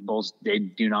 The bulls, they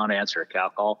do not answer a cow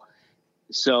call.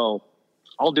 So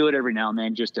I'll do it every now and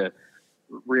then just to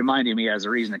remind him he has a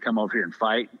reason to come over here and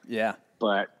fight. Yeah.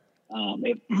 But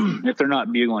if they're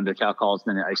not bugling to cow calls,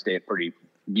 then I stay pretty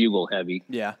bugle heavy.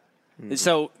 Yeah. Mm-hmm.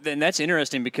 So then that's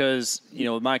interesting because,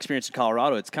 with my experience in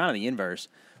Colorado, it's kind of the inverse.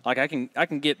 Like I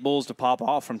can get bulls to pop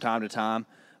off from time to time,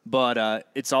 but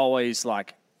it's always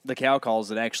like the cow calls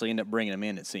that actually end up bringing them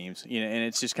in, it seems. And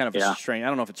it's just kind of a strange. I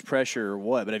don't know if it's pressure or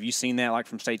what, but have you seen that like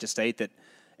from state to state that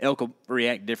elk will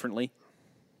react differently?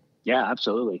 Yeah,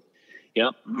 absolutely.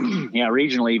 Yep. Yeah,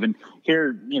 regionally, even here,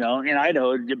 in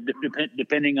Idaho,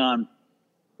 depending on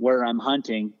where I'm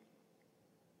hunting,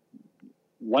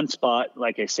 one spot,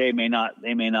 like I say,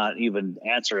 they may not even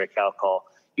answer a cow call.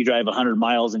 You drive 100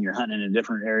 miles and you're hunting in a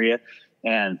different area,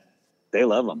 and they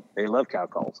love them. They love cow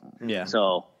calls. Yeah.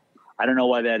 So I don't know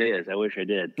why that is. I wish I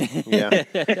did. Yeah.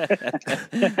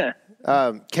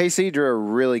 KC drew a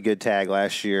really good tag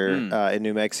last year in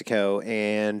New Mexico,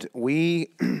 and we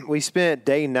spent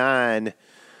day 9.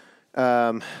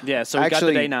 So we got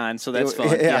to day 9, so that's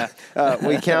fun. Yeah.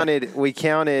 I counted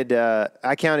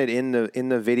in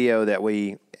the video that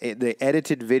the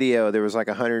edited video, there was like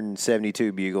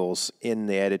 172 bugles in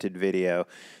the edited video.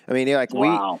 I mean,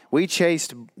 wow. we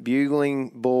chased bugling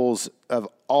bulls of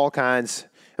all kinds.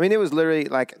 I mean, it was literally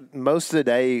like most of the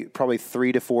day, probably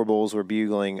 3 to 4 bulls were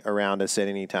bugling around us at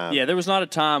any time. Yeah, there was not a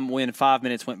time when 5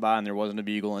 minutes went by and there wasn't a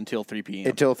bugle until 3 p.m.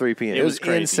 Until 3 p.m. It was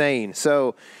crazy. Insane.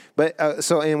 So,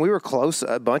 and we were close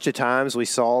a bunch of times. We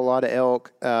saw a lot of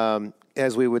elk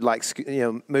as we would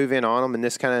move in on them and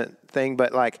this kind of thing.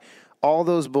 But like all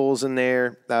those bulls in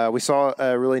there, we saw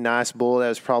a really nice bull that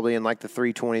was probably in like the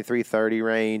 320, 330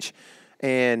 range,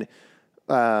 and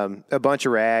a bunch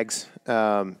of rags.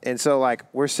 And so like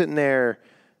we're sitting there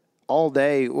all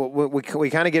day. We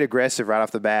kind of get aggressive right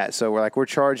off the bat. So we're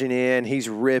charging in, he's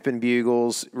ripping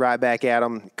bugles right back at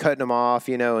him, cutting them off,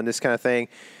 and this kind of thing.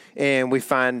 And we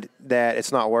find that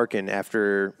it's not working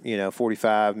after,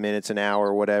 45 minutes, an hour,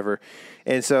 or whatever.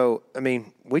 And so, I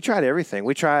mean, we tried everything.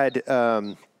 We tried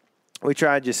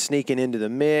just sneaking into the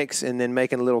mix and then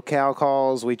making little cow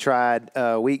calls. We tried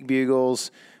weak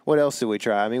bugles. What else did we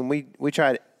try? I mean, we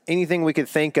tried anything we could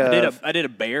think of. I did a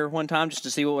bear one time just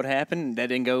to see what would happen. That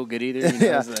didn't go good either.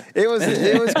 Yeah, it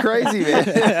was crazy, man.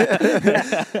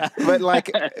 But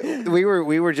like we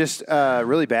were just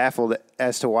really baffled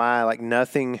as to why like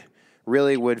nothing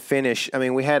really would finish. I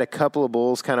mean, we had a couple of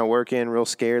bulls kind of working real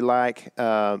scared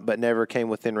but never came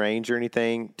within range or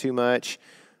anything too much.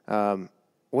 Have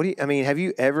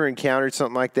you ever encountered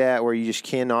something like that where you just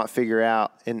cannot figure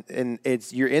out, and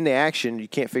you're in the action, you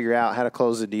can't figure out how to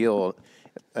close the deal,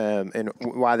 and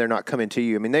why they're not coming to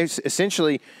you? I mean, they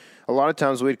essentially, a lot of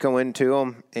times we'd go into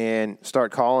them and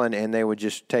start calling, and they would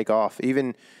just take off.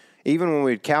 Even when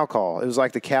we'd cow call, it was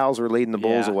like the cows were leading the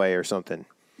bulls away or something.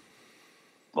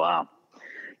 Wow.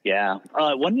 Yeah.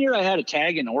 One year I had a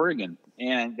tag in Oregon,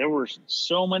 and there were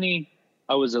so many.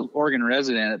 I was an Oregon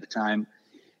resident at the time.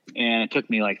 And it took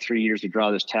me like 3 years to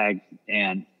draw this tag.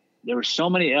 And there were so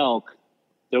many elk.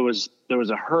 There was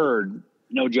a herd,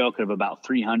 no joke, of about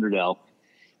 300 elk.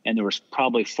 And there was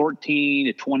probably 14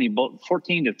 to 20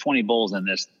 bulls in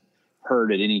this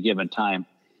herd at any given time.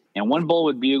 And one bull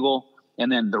would bugle, and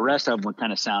then the rest of them would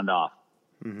kind of sound off.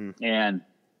 Mm-hmm. And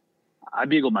I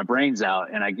bugled my brains out,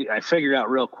 and I figured out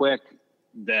real quick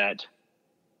that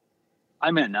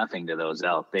I meant nothing to those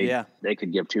elk. They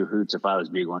could give 2 hoots if I was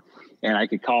bugling. And I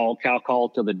could cow call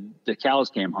till the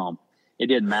cows came home. It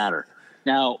didn't matter.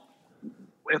 Now,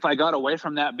 if I got away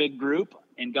from that big group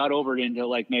and got over into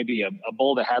like maybe a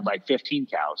bull that had like 15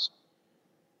 cows,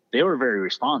 they were very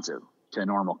responsive to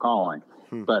normal calling.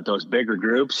 But those bigger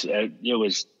groups, what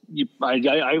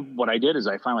I did is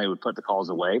I finally would put the calls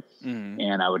away,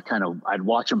 and I'd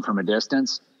watch them from a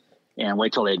distance and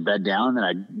wait till they'd bed down.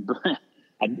 And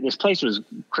then this place was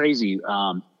crazy.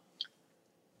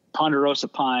 Ponderosa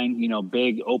pine,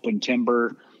 big open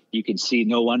timber. You could see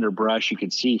no underbrush. You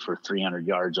could see for 300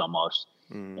 yards almost.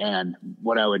 And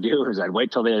what I would do is I'd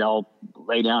wait till they'd all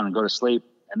lay down and go to sleep,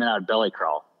 and then I'd belly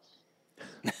crawl.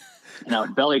 And I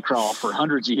would belly crawl for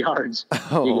hundreds of yards,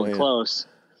 getting close.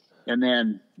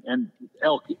 And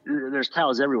elk, there's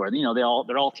cows everywhere.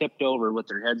 They're all tipped over with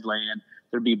their heads laying.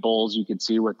 There'd be bulls you could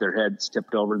see with their heads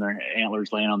tipped over and their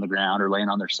antlers laying on the ground or laying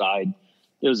on their side.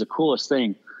 It was the coolest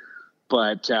thing.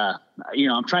 But,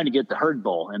 I'm trying to get the herd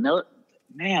bull. And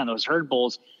those herd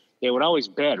bulls, they would always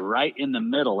bed right in the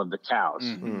middle of the cows.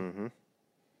 Mm-hmm.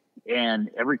 And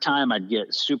every time I'd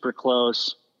get super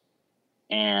close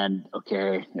and,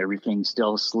 okay, everything's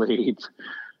still asleep.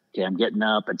 Okay, I'm getting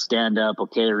up. I'd stand up.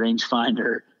 Okay,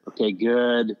 rangefinder. Okay,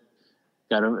 good.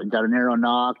 Got an arrow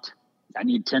knocked. I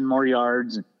need 10 more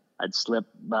yards. I'd slip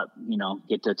about,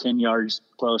 get to 10 yards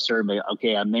closer.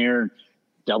 Okay, I'm there.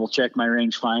 Double check my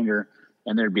rangefinder.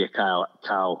 And there'd be a cow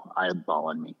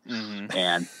eyeballing me. Mm-hmm.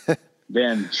 And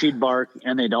then she'd bark,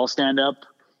 and they'd all stand up,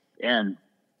 and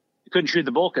couldn't shoot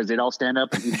the bull because they'd all stand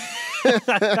up. And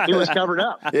he was covered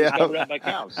up. Yeah. He was covered up by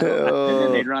cows. So, and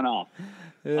then they'd run off.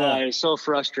 Yeah. It was so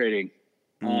frustrating.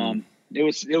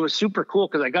 It was super cool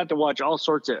because I got to watch all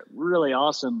sorts of really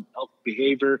awesome elk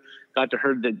behavior. Got to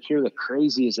hear the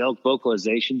craziest elk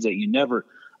vocalizations that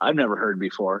I've never heard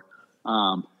before.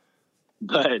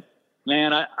 But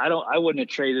man, I wouldn't have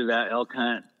traded that elk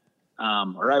hunt,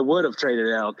 or I would have traded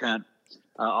that elk hunt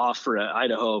off for an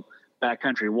Idaho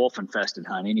backcountry wolf infested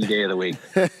hunt any day of the week.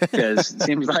 Because it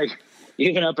seems like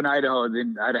even up in Idaho,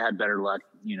 then I'd have had better luck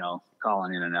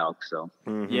calling in an elk. So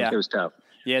Yeah, it was tough.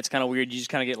 Yeah, it's kind of weird. You just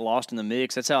kind of get lost in the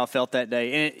mix. That's how I felt that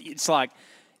day. And it's like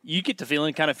you get to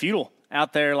feeling kind of futile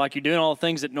out there, like you're doing all the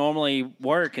things that normally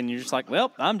work, and you're just like,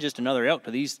 well, I'm just another elk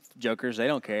to these jokers. They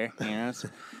don't care. It's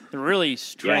a really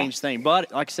strange thing.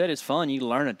 But like I said, it's fun. You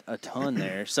learn a ton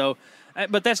there. So,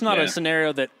 but that's not a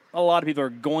scenario that a lot of people are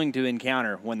going to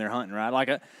encounter when they're hunting, right?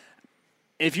 Like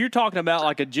if you're talking about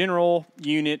like a general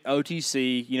unit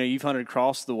OTC, you've hunted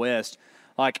across the West,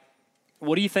 like,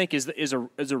 what do you think is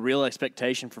a real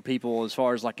expectation for people as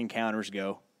far as like encounters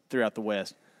go throughout the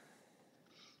West?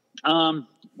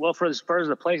 Well, for as far as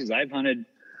the places I've hunted,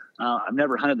 I've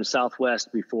never hunted the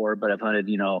Southwest before, but I've hunted,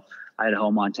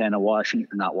 Idaho, Montana,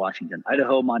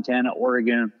 Idaho, Montana,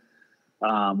 Oregon,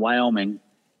 Wyoming.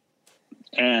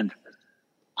 And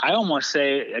I almost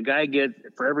say a guy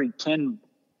for every 10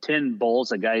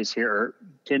 bulls a guy's here, or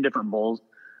 10 different bulls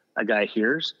a guy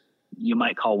hears, you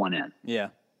might call one in. Yeah.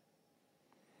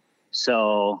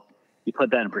 So you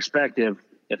put that in perspective.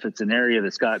 If it's an area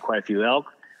that's got quite a few elk,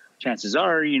 chances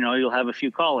are, you'll have a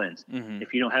few call-ins. Mm-hmm.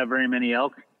 If you don't have very many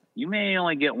elk, you may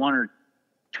only get 1 or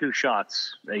 2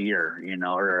 shots a year,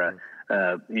 or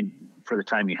for the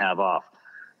time you have off.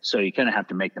 So you kind of have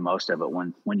to make the most of it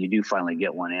when you do finally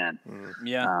get one in.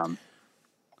 Yeah.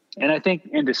 And I think,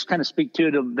 and to kind of speak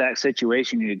to that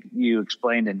situation you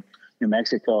explained in New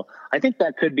Mexico, I think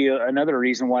that could be another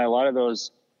reason why a lot of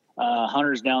those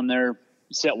hunters down there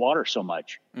set water so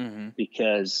much,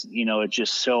 because it's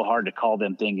just so hard to call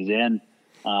them things in.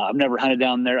 I've never hunted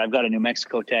down there. I've got a New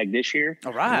Mexico tag this year.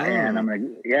 All right. And I'm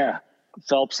gonna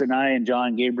Phelps and I and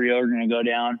John Gabriel are gonna go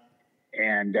down,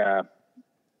 and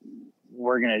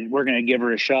we're gonna give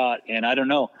her a shot. And I don't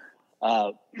know,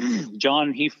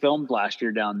 John, he filmed last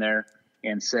year down there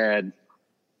and said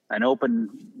an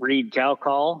open reed cow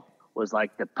call was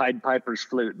like the Pied Piper's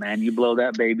flute, man. You blow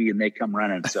that baby and they come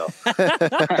running. So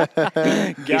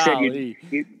he said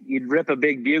you'd rip a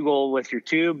big bugle with your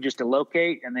tube just to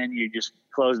locate, and then you just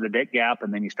close the dick gap,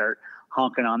 and then you start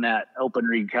honking on that open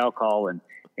reed cow call, and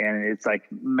it's like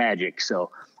magic.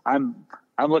 So I'm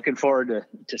looking forward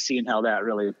to seeing how that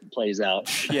really plays out,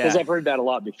 because I've heard that a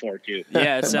lot before too.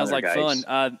 Yeah, it sounds like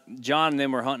fun. John and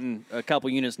them were hunting a couple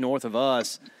units north of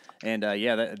us. And,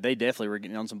 they definitely were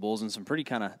getting on some bulls and some pretty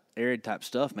kind of arid type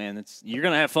stuff, man. You're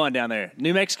going to have fun down there.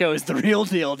 New Mexico is the real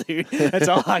deal, dude. That's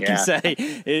all I can say.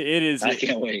 It is. I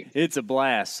can't wait. It's a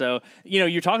blast. So,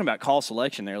 you're talking about call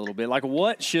selection there a little bit. Like,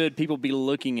 what should people be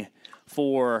looking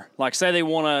for? Like, say they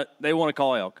want to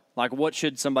call elk. Like, what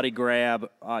should somebody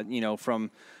grab, from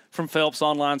Phelps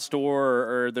online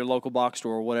store or their local box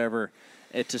store or whatever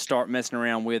to start messing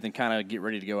around with and kind of get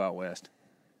ready to go out west?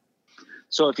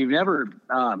 So if you've never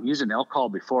used an elk call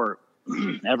before,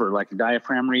 ever, like a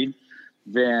diaphragm reed,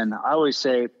 then I always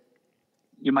say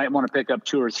you might want to pick up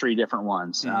 2 or 3 different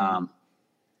ones. Mm-hmm.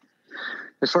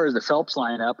 As far as the Phelps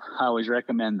lineup, I always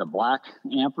recommend the black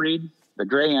amp reed, the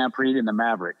gray amp reed, and the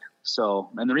Maverick. So,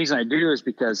 and the reason I do is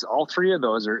because all 3 of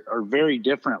those are very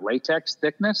different latex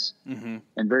thickness and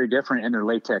very different in their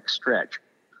latex stretch.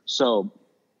 So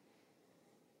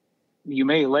you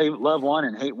may love one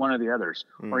and hate one of the others,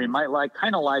 or you might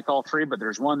kind of like all 3, but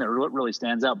there's one that really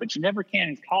stands out. But you never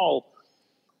can tell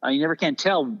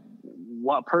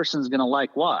what person's going to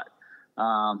like what.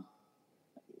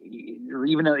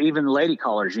 Even lady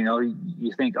callers,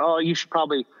 you think, oh, you should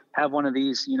probably have one of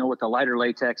these, with the lighter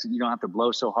latex, and you don't have to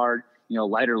blow so hard.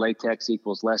 Lighter latex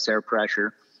equals less air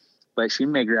pressure. But she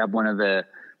may grab one of the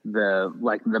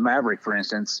Maverick, for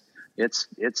instance.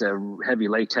 It's a heavy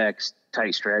latex,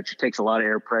 tight stretch. It takes a lot of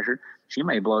air pressure. She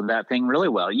may blow that thing really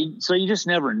well. So you just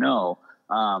never know.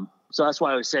 So that's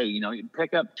why I would say, you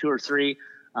pick up 2 or 3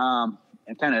 and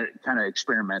kind of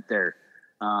experiment there.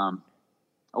 A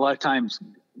lot of times,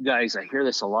 guys, I hear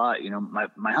this a lot.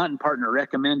 My hunting partner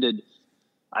recommended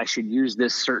I should use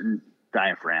this certain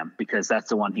diaphragm because that's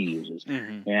the one he uses.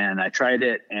 Mm-hmm. And I tried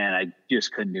it and I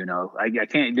just couldn't do no. I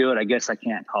can't do it. I guess I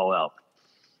can't call elk.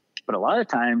 But a lot of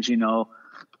times, not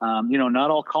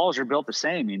all calls are built the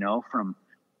same, from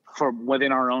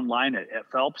within our own line at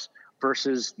Phelps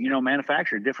versus,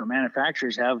 different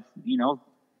manufacturers have,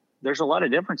 there's a lot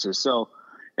of differences. So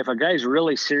if a guy's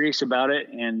really serious about it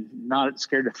and not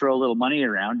scared to throw a little money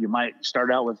around, you might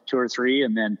start out with 2 or 3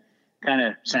 and then kind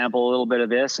of sample a little bit of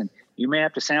this. And you may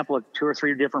have to sample 2 or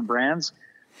 3 different brands,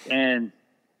 and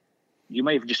you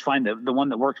may just find the one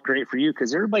that works great for you,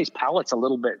 because everybody's palate's a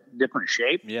little bit different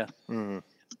shape. Yeah. Mm-hmm.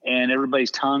 And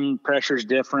everybody's tongue pressure is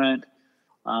different.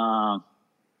 I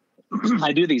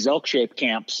do these elk shape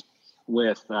camps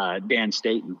with Dan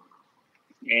Staten,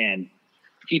 and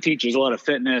he teaches a lot of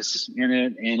fitness in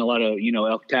it and a lot of,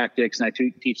 elk tactics. And I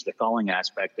teach the calling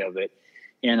aspect of it.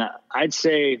 And I'd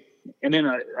say, and then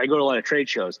I go to a lot of trade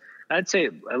shows. I'd say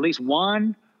at least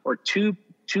one or two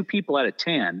people out of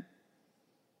 10,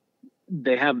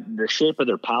 they have the shape of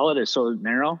their palate is so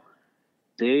narrow.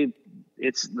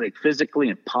 It's like physically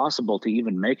impossible to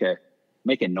even make a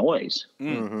noise.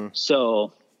 Mm-hmm.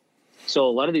 So a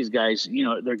lot of these guys,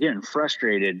 they're getting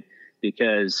frustrated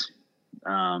because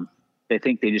they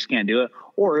think they just can't do it.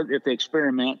 Or if they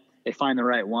experiment, they find the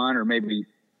right one, or maybe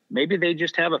they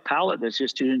just have a palate that's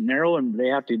just too narrow and they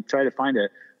have to try to find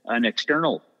an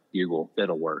external bugle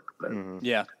that'll work. But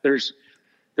yeah, there's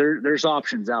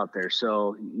options out there.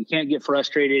 So you can't get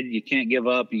frustrated. You can't give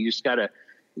up. You just gotta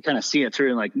kind of see it through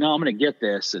and like, no, I'm going to get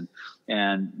this.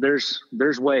 And there's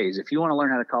ways. If you want to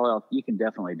learn how to call elk, you can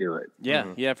definitely do it. Yeah.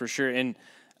 Yeah, for sure. And,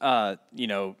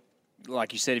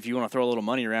 like you said, if you want to throw a little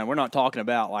money around, we're not talking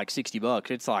about like $60.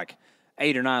 It's like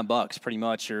 $8 or $9 pretty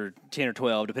much, or 10 or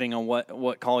 12, depending on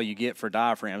what call you get for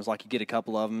diaphragms. Like you get a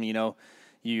couple of them,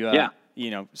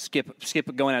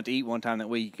 skip going out to eat one time that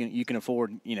week. You can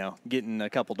afford, getting a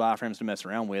couple diaphragms to mess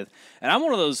around with. And I'm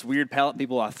one of those weird palate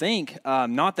people, I think.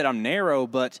 Not that I'm narrow,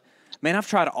 but man, I've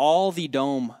tried all the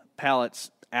dome pallets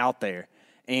out there,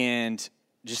 and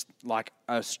just like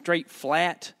a straight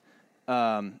flat,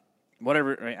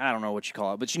 whatever, I don't know what you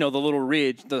call it, but the little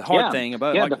ridge, the hard thing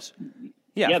about it.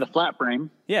 The flat frame.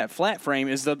 Yeah, flat frame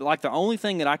is the only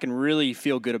thing that I can really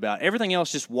feel good about. Everything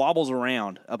else just wobbles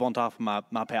around up on top of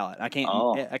my palate. I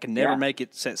can never make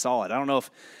it set solid. I don't know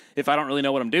if I don't really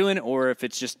know what I'm doing, or if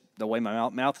it's just the way my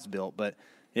mouth is built. But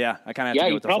yeah, I kind of have to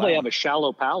go with the probably flat have a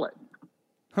shallow palate.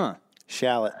 Huh.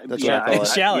 Shallot. That's what what I call it.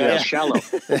 Shallot. Yeah, shallow.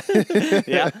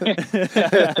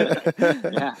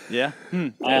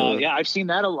 Yeah. I've seen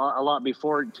that a lot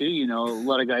before too. A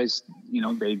lot of guys,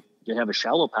 they have a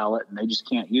shallow palate and they just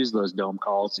can't use those dome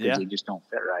calls because they just don't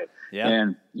fit right. Yeah.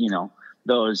 And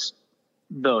those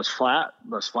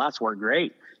flats work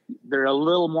great. They're a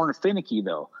little more finicky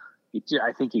though.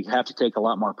 I think you have to take a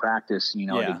lot more practice,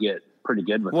 to get pretty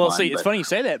good with one. It's funny you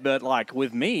say that, but like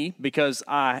with me, because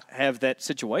I have that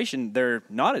situation, they're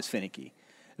not as finicky.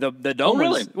 The dome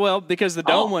really? Well, because the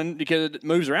dome one, because it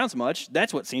moves around so much,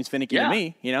 that's what seems finicky to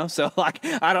me, So like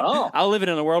I live in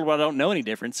a world where I don't know any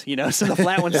difference, So the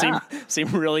flat ones seem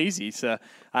real easy. So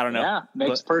I don't know. Yeah,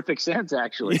 makes perfect sense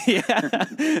actually. Yeah.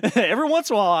 Every once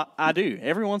in a while I do.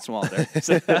 Every once in a while there.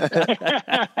 So,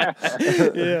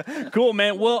 yeah. Cool,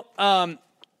 man. Well,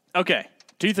 okay.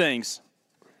 2 things.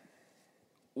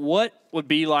 What would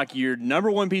be like your number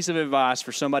one piece of advice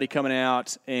for somebody coming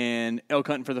out and elk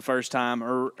hunting for the first time,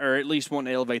 or at least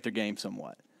wanting to elevate their game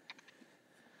somewhat?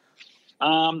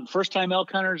 First time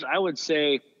elk hunters, I would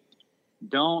say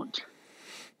don't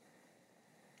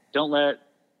let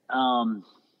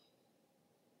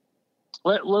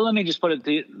me just put it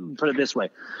this way.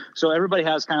 So everybody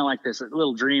has kind of like this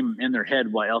little dream in their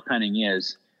head what elk hunting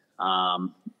is.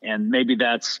 And maybe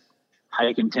that's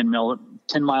hiking 10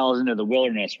 miles into the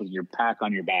wilderness with your pack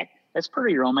on your back. That's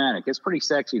pretty romantic. It's pretty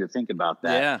sexy to think about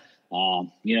that. Yeah.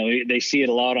 They see it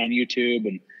a lot on YouTube,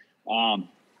 and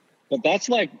but that's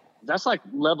like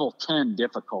level 10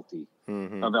 difficulty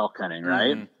of elk hunting,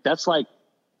 right? Mm-hmm. That's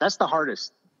the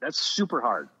hardest. That's super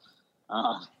hard.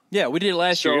 Yeah, we did it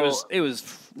last year. It was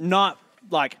not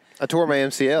like I tore my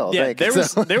MCL. Yeah,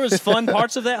 there was fun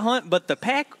parts of that hunt, but the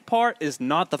pack part is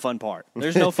not the fun part.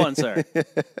 There's no fun, sir.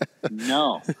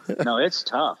 No, it's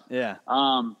tough. Yeah.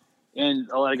 And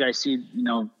a lot of guys see,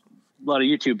 a lot of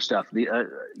YouTube stuff. The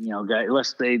guys,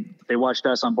 unless they watched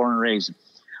us on Born and Raised,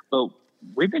 but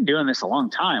we've been doing this a long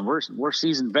time. We're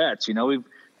seasoned vets. We've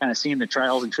kind of seen the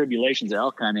trials and tribulations of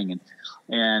elk hunting,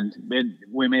 and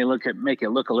we may make it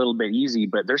look a little bit easy,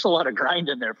 but there's a lot of grind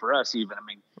in there for us. Even,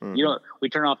 we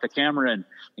turn off the camera and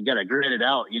got to grit it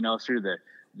out, through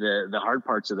the hard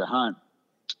parts of the hunt.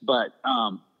 But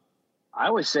I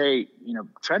would say,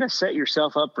 try to set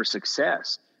yourself up for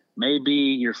success. Maybe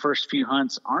your first few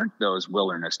hunts aren't those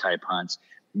wilderness type hunts.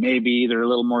 Maybe they're a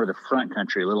little more of the front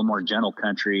country, a little more gentle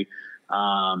country.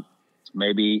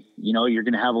 Maybe, you're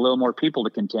going to have a little more people to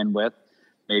contend with,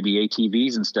 maybe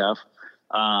ATVs and stuff.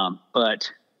 But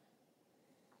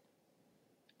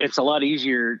it's a lot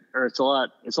easier, or it's a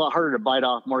lot harder to bite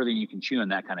off more than you can chew in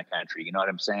that kind of country. You know what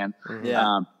I'm saying?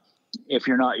 Yeah. If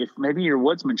maybe your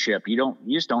woodsmanship, you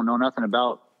just don't know nothing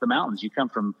about the mountains. You come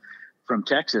from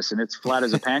Texas and it's flat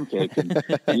as a pancake, and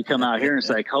you come out here and it's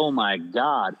like, oh my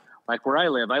God. Like where I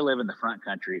live in the front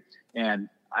country, and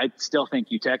I still think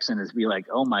you Texans be like,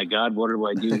 oh my God, what do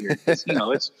I do here?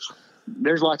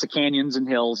 There's lots of canyons and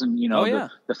hills and,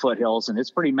 the foothills, and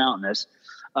it's pretty mountainous.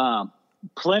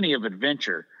 plenty of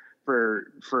adventure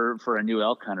for a new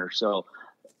elk hunter. So,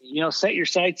 set your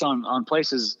sights on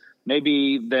places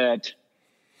maybe that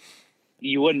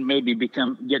you wouldn't maybe get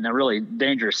in a really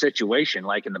dangerous situation,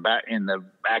 like in the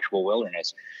actual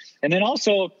wilderness. And then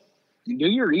also do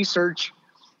your research,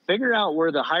 figure out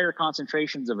where the higher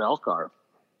concentrations of elk are.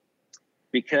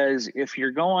 Because if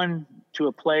you're going to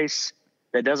a place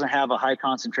that doesn't have a high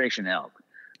concentration of elk,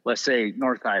 let's say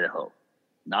North Idaho,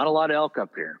 not a lot of elk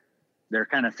up here. They're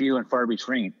kind of few and far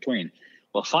between.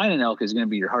 Well, finding elk is going to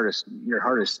be your hardest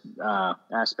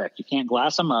aspect. You can't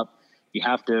glass them up. You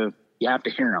have to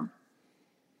hear them.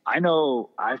 I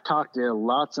know I've talked to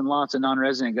lots and lots of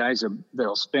non-resident guys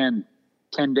that'll spend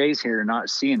 10 days here not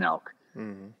seeing elk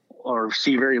or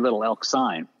see very little elk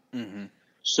sign. Mm-hmm.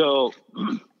 So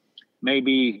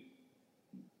maybe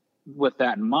with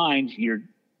that in mind, you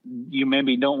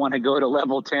maybe don't want to go to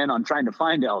level 10 on trying to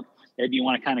find elk. Maybe you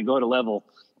want to kind of go to level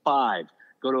 5,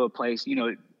 go to a place,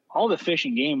 all the fish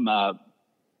and game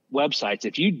websites.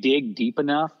 If you dig deep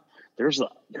enough, there's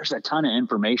a ton of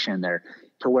information there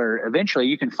to where eventually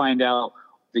you can find out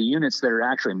the units that are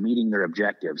actually meeting their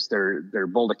objectives, their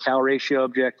bull to cow ratio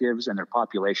objectives and their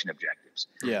population objectives.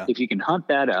 Yeah. If you can hunt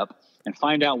that up and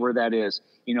find out where that is,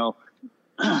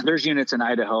 there's units in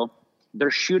Idaho,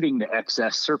 they're shooting the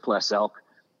excess surplus elk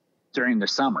during the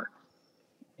summer.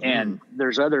 And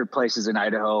there's other places in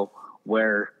Idaho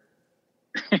where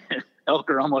elk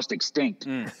are almost extinct.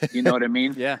 You know what I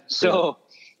mean? Yeah. So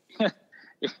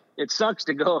it sucks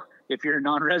to go. If you're a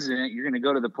non-resident, you're going to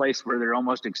go to the place where they're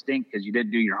almost extinct because you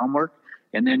didn't do your homework,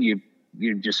 and then you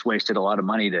just wasted a lot of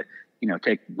money to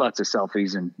take lots of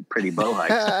selfies and pretty bow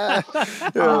hikes.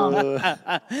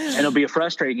 And it'll be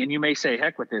frustrating. And you may say,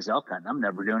 "Heck with this elk hunt! I'm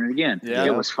never doing it again." Yeah.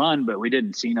 It was fun, but we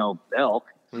didn't see no elk.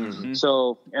 Mm-hmm.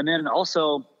 So, and then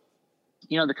also,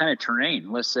 the kind of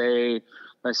terrain. Let's say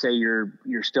you're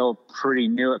still pretty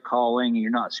new at calling, and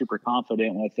you're not super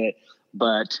confident with it,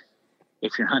 but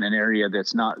if you're hunting an area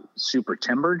that's not super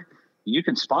timbered, you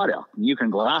can spot elk. You can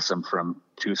glass them from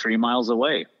 2-3 miles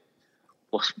away.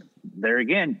 Well, there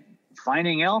again,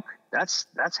 finding elk, that's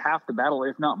half the battle,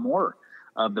 if not more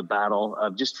of the battle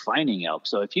of just finding elk.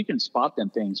 So if you can spot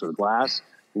them things with glass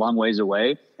a long ways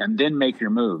away and then make your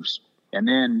moves and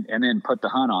then put the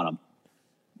hunt on them,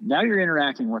 now you're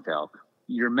interacting with elk.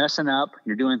 You're messing up.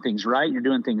 You're doing things right. You're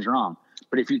doing things wrong.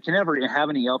 But if you can ever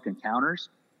have any elk encounters,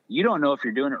 you don't know if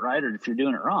you're doing it right or if you're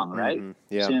doing it wrong, right? Mm-hmm.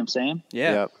 Yeah. See what I'm saying?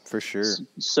 Yeah. Yep, for sure.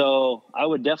 So I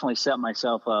would definitely set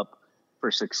myself up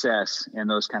for success in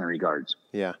those kind of regards.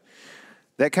 Yeah.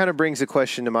 That kind of brings a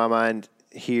question to my mind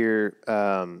here.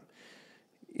 For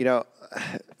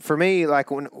me,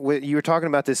 like when you were talking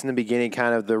about this in the beginning,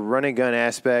 kind of the run and gun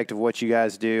aspect of what you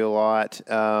guys do a lot.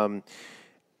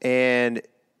 And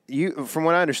you, from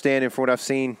what I understand and from what I've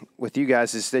seen with you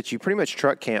guys, is that you pretty much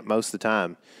truck camp most of the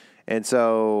time. And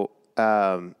so,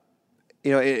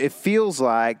 it feels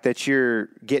like that you're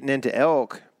getting into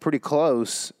elk pretty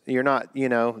close. You're not,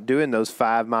 doing those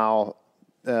 5-mile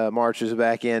marches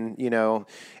back in,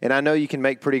 and I know you can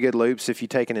make pretty good loops if you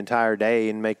take an entire day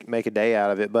and make a day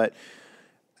out of it. But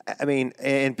I mean,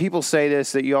 and people say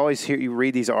this, that you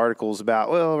read these articles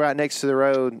about, well, right next to the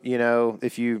road,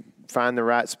 if you find the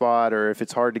right spot, or if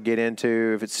it's hard to get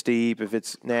into, if it's steep, if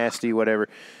it's nasty, whatever.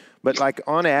 But like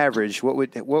on average,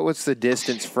 what's the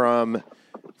distance from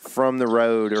the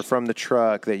road or from the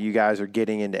truck that you guys are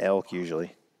getting into elk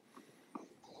usually?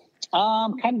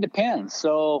 Kind of depends.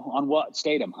 So on what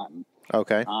state I'm hunting.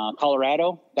 Okay.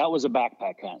 Colorado, that was a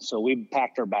backpack hunt. So we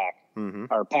packed our bag,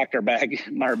 our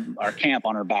camp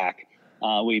on our back.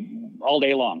 We all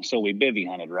day long. So we bivvy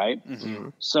hunted, right? Mm-hmm.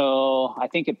 So I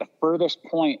think at the furthest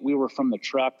point we were from the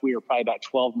truck, we were probably about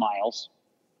 12 miles.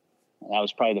 That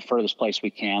was probably the furthest place we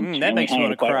camped. That makes me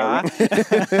want to cry.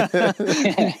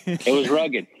 It was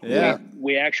rugged. Yeah.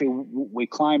 We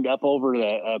climbed up over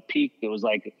the peak that was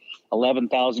like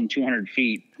 11,200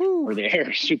 feet, where the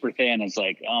air is super thin. It's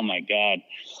like, oh my God.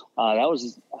 I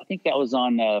think that was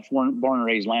on Born and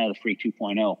Raised Land of the Free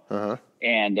 2.0. Uh-huh.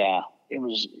 And it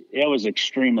was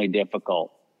extremely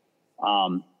difficult.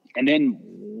 And then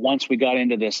once we got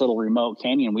into this little remote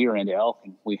canyon, we were into elk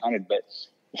and we hunted, but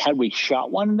had we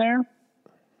shot one there,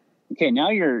 okay, now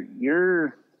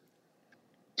you're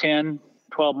 10,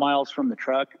 12 miles from the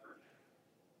truck.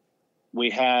 We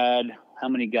had how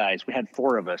many guys? We had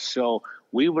 4 of us. So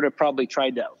we would have probably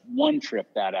tried to one trip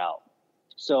that out.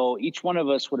 So each one of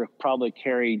us would have probably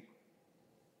carried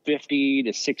 50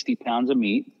 to 60 pounds of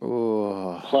meat.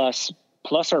 Ooh. Plus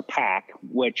our pack,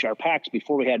 which our packs,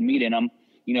 before we had meat in them,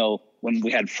 when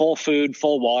we had full food,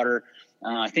 full water,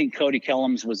 I think Cody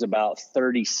Kellum's was about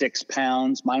 36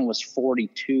 pounds. Mine was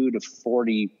 42 to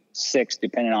 46,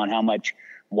 depending on how much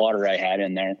water I had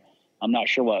in there. I'm not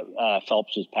sure what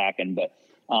Phelps was packing, but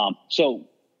so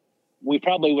we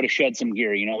probably would have shed some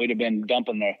gear. We'd have been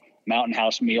dumping the Mountain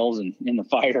House meals and in the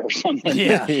fire or something.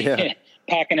 Yeah.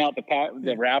 Packing out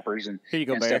the wrappers and, Here you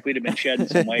go, and Bear. stuff. We'd have been shedding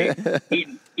some weight,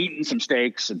 eating some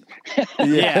steaks and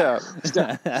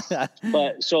stuff.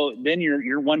 But so then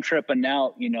you're one tripping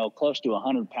out, close to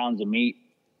 100 pounds of meat.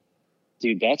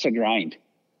 Dude, that's a grind.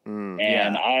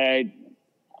 And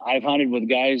I've hunted with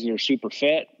guys that are super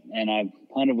fit, and I've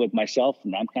hunted with myself,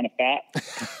 and I'm kind of fat.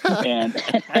 And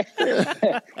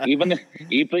even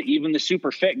the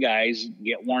super fit guys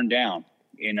get worn down,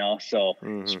 so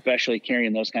especially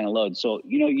carrying those kind of loads. So,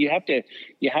 you have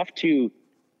to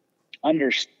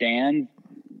understand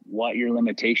what your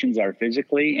limitations are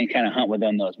physically and kind of hunt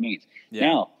within those means. Yeah.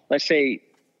 Now, let's say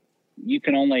you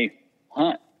can only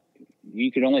hunt,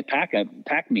 you could only pack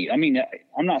meat. I mean,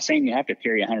 I'm not saying you have to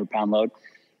carry a 100-pound load.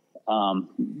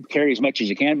 Carry as much as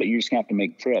you can, but you're just gonna have to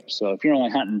make trips. So if you're only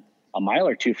hunting a mile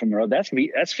or two from the road,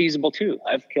 that's feasible too.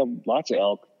 I've killed lots of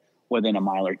elk within a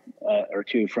mile or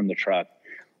two from the truck.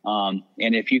 And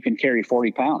if you can carry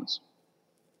 40 pounds,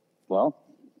 well,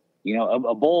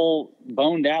 a bull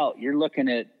boned out, you're looking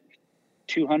at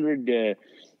 200 to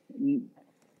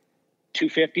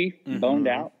 250 boned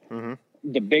out.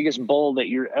 The biggest bull that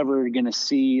you're ever going to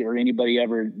see, or anybody you're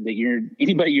ever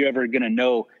going to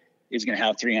know, is going to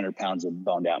have 300 pounds of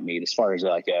boned out meat, as far as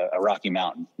like a Rocky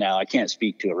Mountain. Now, I can't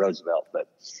speak to a Roosevelt, but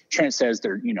Trent says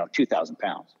they're 2,000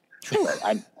 pounds.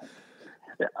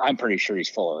 I'm pretty sure he's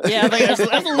full of it. Yeah, I think that's a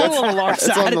little on the large side.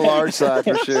 It's on the large side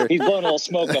for sure. He's blowing a little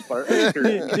smoke up our ear.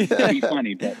 It'd be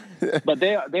funny, but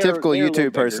they're typical they're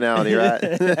YouTube personality, right?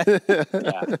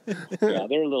 yeah,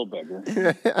 they're a little bigger.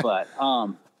 But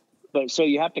so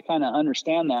you have to kind of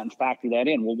understand that and factor that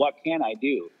in. Well, what can I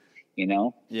do?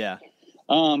 Yeah.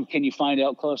 Can you find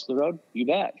elk close to the road? You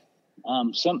bet.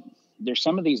 There's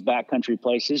some of these backcountry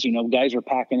places, guys are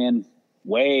packing in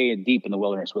way deep in the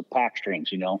wilderness with pack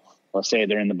strings, Let's say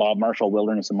they're in the Bob Marshall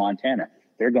Wilderness of Montana.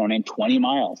 They're going in 20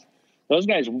 miles. Those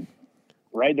guys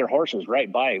ride their horses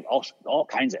right by all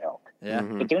kinds of elk. Yeah.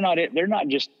 But they're not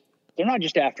just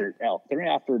after elk. They're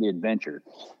after the adventure.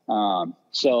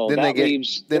 So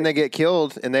then they get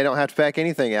killed and they don't have to pack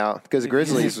anything out because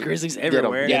grizzlies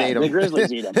everywhere. Yeah, the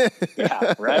grizzlies eat them.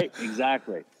 Yeah, right.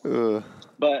 Exactly.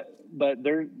 But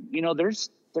there's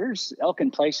elk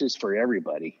in places for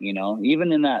everybody.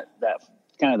 Even in that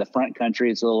kind of the front country,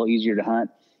 it's a little easier to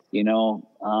hunt.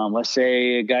 Let's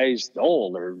say a guy's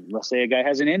old, or let's say a guy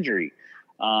has an injury.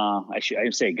 I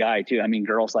say guy too. I mean,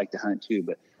 girls like to hunt too,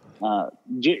 but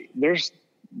there's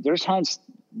hunts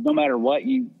no matter what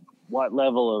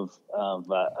level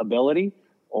of ability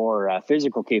or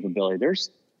physical capability. There's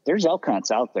elk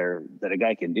hunts out there that a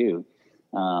guy can do.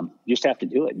 You just have to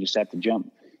do it. You just have to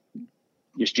jump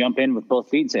in with both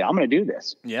feet and say, I'm going to do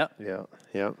this. Yeah.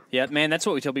 Yeah, man, that's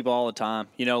what we tell people all the time.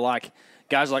 Like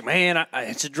guys are like, man,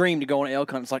 it's a dream to go on an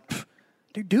elk hunt. It's like,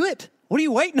 dude, do it. What are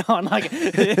you waiting on? Like,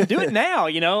 do it now,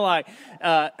 and I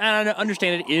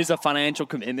understand it is a financial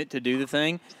commitment to do the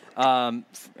thing.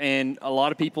 And a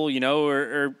lot of people,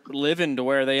 are living to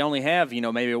where they only have,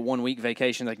 maybe a 1 week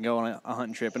vacation they can go on a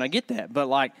hunting trip. And I get that. But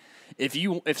like,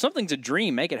 if something's a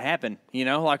dream, make it happen.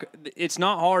 Like, it's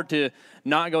not hard to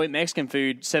not go eat Mexican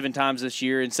food 7 times this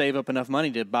year and save up enough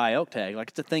money to buy elk tag. Like,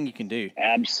 it's a thing you can do.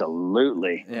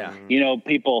 Absolutely. Yeah.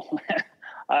 People,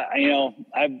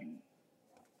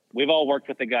 we've all worked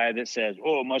with the guy that says,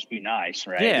 "Oh, it must be nice,"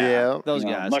 right? Yeah. Those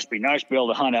guys. It must be nice to be able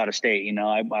to hunt out of state.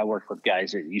 I worked with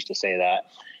guys that used to say that,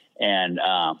 and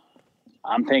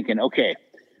I'm thinking, okay,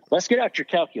 let's get out your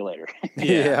calculator.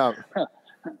 Yeah.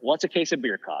 What's a case of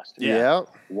beer cost? Yeah.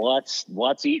 What's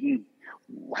eating?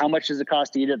 How much does it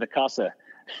cost to eat at the Casa?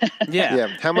 Yeah.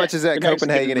 How much is that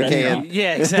Copenhagen a can?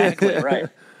 Yeah, exactly. Right.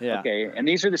 Yeah. Okay. And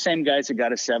these are the same guys that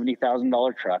got a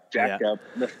 $70,000 truck, jacked up,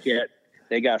 lift kit.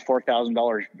 They got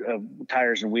 $4,000 of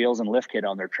tires and wheels and lift kit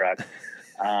on their truck.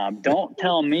 Don't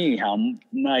tell me how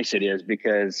nice it is,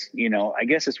 because, I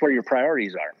guess it's where your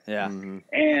priorities are. Yeah. Mm-hmm.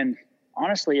 And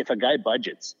honestly, if a guy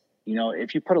budgets,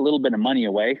 if you put a little bit of money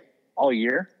away all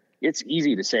year, it's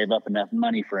easy to save up enough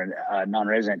money for a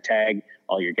non-resident tag,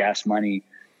 all your gas money,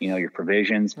 your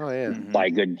provisions, buy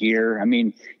good gear. I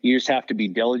mean, you just have to be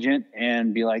diligent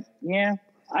and be like, yeah,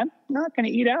 I'm not going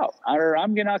to eat out, or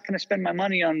I'm not going to spend my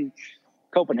money on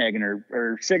Copenhagen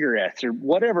or cigarettes or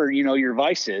whatever, your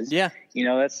vice is. Yeah.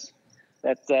 You're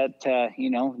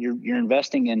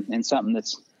investing in something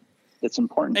that's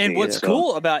important. And to what's you,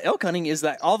 cool about elk hunting is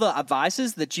that all the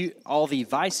vices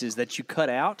that you cut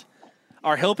out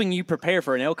are helping you prepare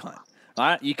for an elk hunt. All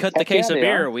right? You cut the case of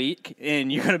beer a week,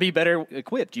 and you're going to be better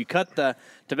equipped. You cut the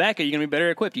tobacco, you're going to be better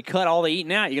equipped. You cut all the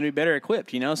eating out, you're going to be better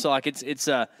equipped. So like it's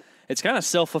kind of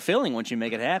self-fulfilling once you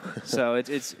make it happen. So it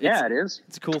is.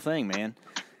 It's a cool thing, man.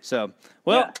 So,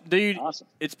 dude, awesome.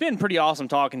 It's been pretty awesome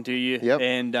talking to you. Yep.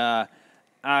 And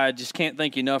I just can't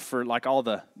thank you enough for like all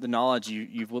the knowledge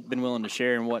you've been willing to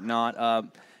share and whatnot.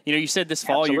 You said this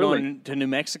fall you're going to New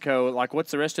Mexico. Like,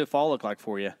 what's the rest of the fall look like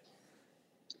for you?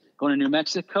 Going to New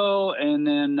Mexico, and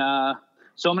then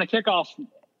so I'm going to kick off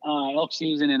elk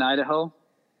season in Idaho.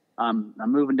 I'm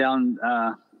moving down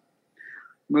to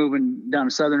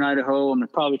southern Idaho. I'm going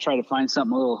to probably try to find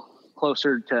something a little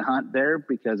closer to hunt there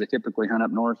because I typically hunt up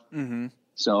north. Mm-hmm.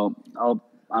 So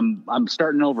I'm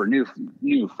starting over new,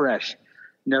 fresh.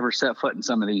 Never set foot in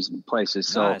some of these places.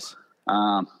 So, nice.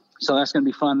 So that's going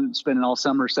to be fun. Spending all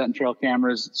summer setting trail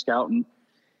cameras, scouting,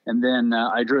 and then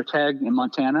I drew a tag in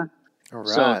Montana. All right.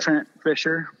 So Trent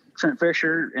Fisher,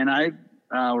 and I,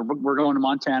 we're going to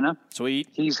Montana. Sweet.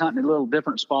 He's hunting a little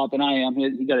different spot than I am.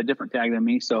 He got a different tag than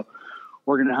me, so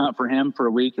we're going to hunt for him for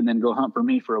a week, and then go hunt for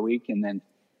me for a week, and then,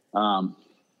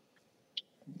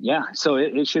 so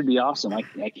it should be awesome. I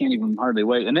can't even hardly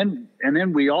wait. And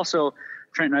then we also,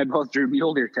 Trent and I both drew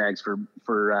mule deer tags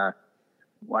for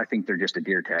I think they're just a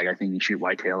deer tag. I think you shoot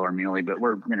whitetail or muley, but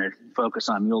we're going to focus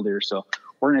on mule deer. So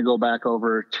we're going to go back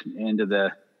over into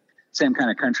the same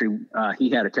kind of country he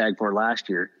had a tag for last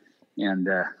year, and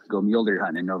go mule deer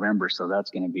hunting in November. So that's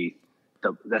going to be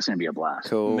a blast.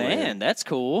 Cool, man. That's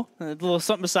cool. A little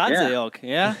something besides the elk.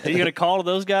 Yeah. Are you going to call to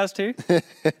those guys too?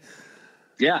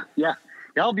 Yeah.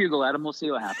 I'll bugle at him. We'll see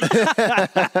what happens.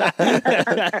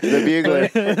 The bugler.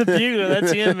 The bugler,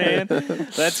 that's him, man.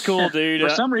 That's cool, dude. For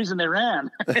some reason, they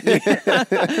ran. Well,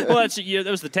 that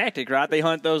was the tactic, right? They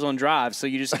hunt those on drives, so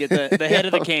you just get the head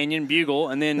of the canyon, bugle,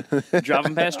 and then drive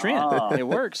them past Trent. Oh. It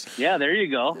works. Yeah, there you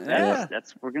go.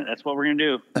 That's what we're gonna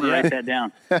do. Write that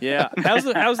down. Yeah. How's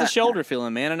the shoulder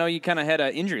feeling, man? I know you kind of had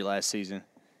an injury last season.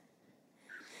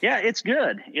 Yeah, it's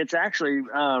good. It's actually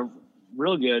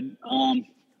real good.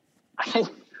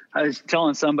 I was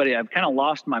telling somebody I've kind of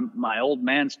lost my old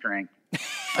man strength.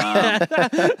 That's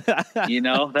kind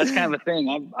of a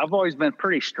thing. I've always been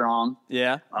pretty strong.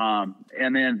 Yeah.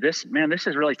 And then this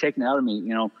has really taken it out of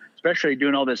me, especially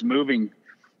doing all this moving,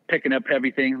 picking up heavy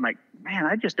things. I'm like, man,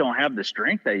 I just don't have the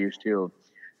strength I used to.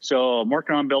 So I'm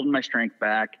working on building my strength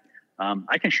back.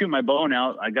 I can shoot my bow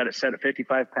now. I got it set at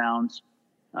 55 pounds.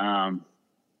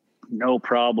 No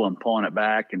problem pulling it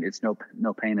back, and it's no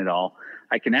pain at all.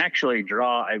 I can actually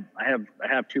draw. I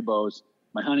have two bows.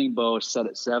 My hunting bow is set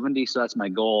at 70, so that's my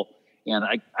goal, and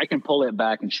I can pull it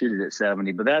back and shoot it at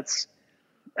 70. But that's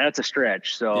a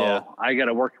stretch. So I got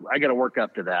to work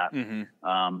up to that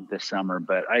this summer.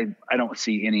 But I don't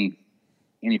see any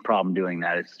problem doing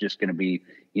that. It's just going to be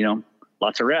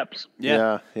lots of reps.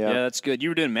 Yeah, that's good. You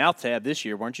were doing mouth tab this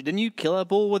year, weren't you? Didn't you kill a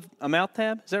bull with a mouth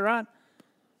tab? Is that right?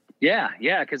 Yeah,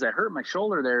 because I hurt my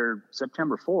shoulder there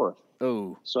September 4th.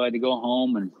 Oh. So I had to go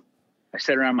home, and I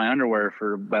sat around my underwear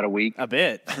for about a week. I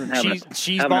bet.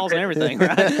 Cheese balls and everything,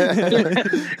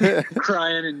 right?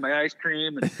 Crying in my ice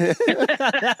cream and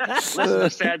listening to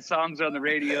sad songs on the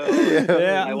radio.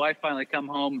 Yeah. My wife finally come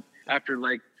home after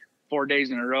like 4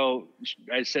 days in a row.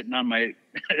 I was sitting on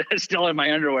still in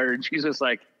my underwear, and she's just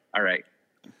like, all right,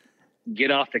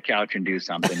 get off the couch and do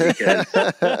something because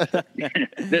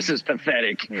this is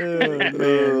pathetic.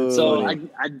 So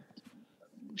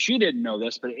she didn't know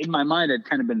this, but in my mind, I'd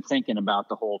kind of been thinking about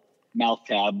the whole mouth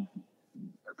tab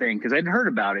thing because I'd heard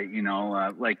about it,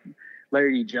 like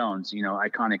Larry Jones,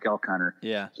 iconic elk hunter.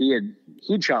 Yeah.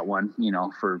 He'd shot one,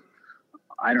 for,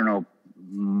 I don't know,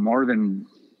 more than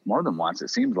once, it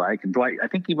seems like. And I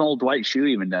think even old Dwight Shue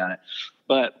even done it,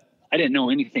 but I didn't know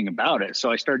anything about it.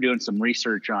 So I started doing some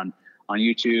research on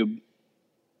YouTube,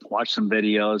 watched some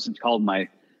videos, and called my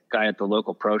guy at the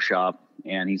local pro shop.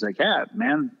 And he's like, yeah,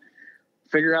 man,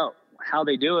 figure out how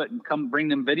they do it and come bring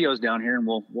them videos down here and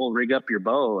we'll rig up your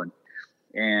bow.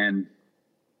 And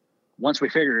once we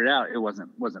figured it out, it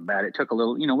wasn't bad. It took a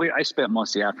little, I spent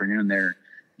most of the afternoon there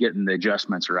getting the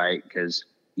adjustments right. Cause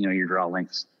your draw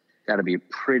length's gotta be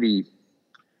pretty,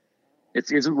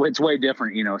 it's way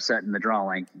different, setting the draw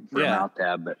length for a mouth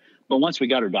tab, but once we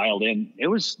got her dialed in, it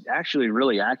was actually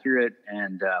really accurate.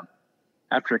 And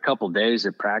after a couple of days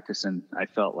of practicing, I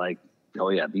felt like, oh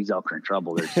yeah, these elk are in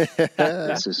trouble.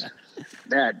 This is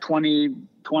at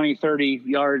 20, 30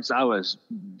 yards. I was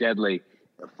deadly.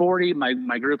 40,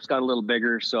 my groups got a little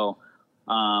bigger. So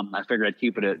I figured I'd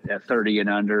keep it at 30 and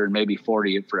under and maybe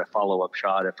 40 for a follow-up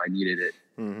shot if I needed it.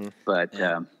 Mm-hmm. But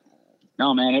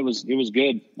no, man, it was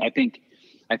good. I think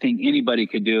I think anybody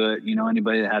could do it.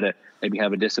 Anybody that had maybe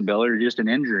have a disability or just an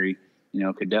injury,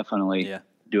 could definitely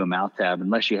do a mouth tab,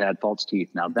 unless you had false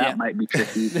teeth. Now that might be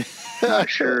tricky. Not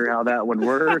sure how that would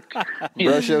work.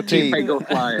 Brush your teeth. Might go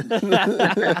flying.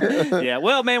 Yeah.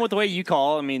 Well, man, with the way you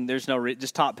call, I mean, there's no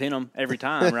just top pin them every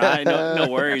time, right? No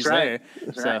worries there.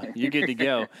 So you're good to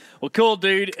go. Well, cool,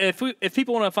 dude. If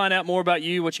people want to find out more about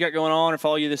you, what you got going on, or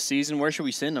follow you this season, where should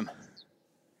we send them?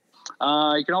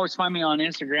 You can always find me on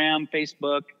Instagram,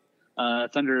 Facebook.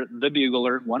 It's under The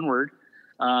Bugler, one word.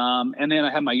 And then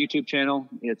I have my YouTube channel.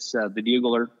 It's The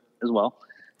Bugler as well.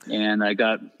 And I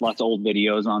got lots of old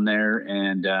videos on there.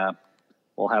 And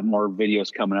we'll have more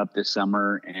videos coming up this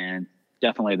summer. And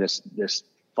definitely this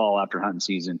fall after hunting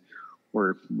season,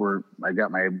 I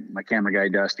got my camera guy,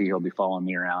 Dusty. He'll be following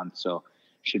me around. So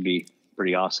should be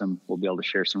pretty awesome. We'll be able to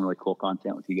share some really cool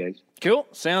content with you guys. Cool.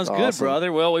 Sounds good,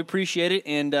 brother. Well, we appreciate it.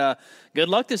 And good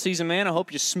luck this season, man. I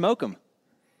hope you smoke them.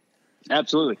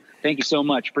 Absolutely. Thank you so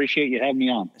much. Appreciate you having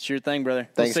me on. Sure thing, brother.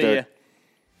 Thanks, we'll see Dirk.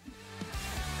 you.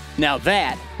 Now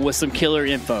that was some killer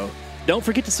info. Don't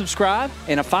forget to subscribe,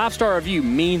 and a 5-star review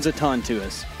means a ton to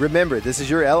us. Remember, this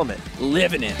is your element.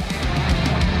 Living it.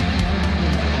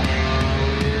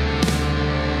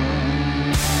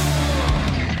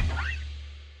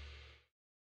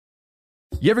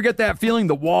 You ever get that feeling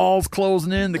the walls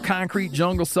closing in, the concrete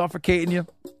jungle suffocating you?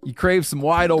 You crave some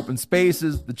wide open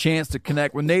spaces, the chance to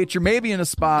connect with nature, maybe in a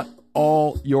spot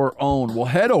all your own. Well,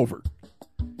 head over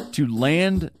to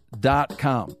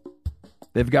land.com.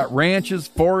 They've got ranches,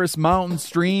 forests, mountains,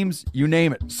 streams, you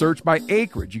name it. Search by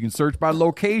acreage. You can search by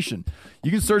location.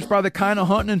 You can search by the kind of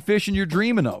hunting and fishing you're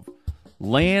dreaming of.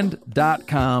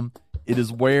 Land.com. It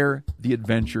is where the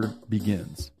adventure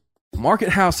begins. Market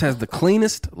House has the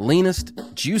cleanest, leanest,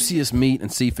 juiciest meat and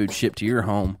seafood shipped to your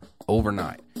home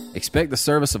overnight. Expect the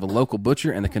service of a local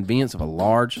butcher and the convenience of a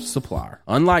large supplier.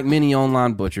 Unlike many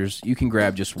online butchers, you can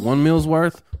grab just one meal's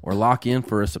worth or lock in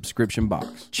for a subscription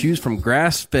box. Choose from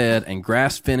grass-fed and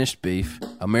grass-finished beef,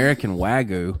 American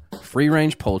Wagyu,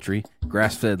 free-range poultry,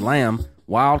 grass-fed lamb,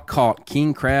 wild-caught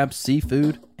king crab,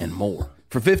 seafood, and more.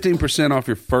 For 15% off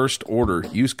your first order,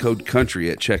 use code COUNTRY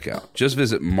at checkout. Just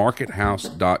visit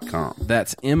markethouse.com.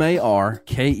 That's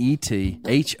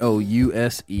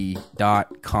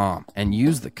MarketHouse.com and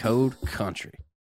use the code COUNTRY.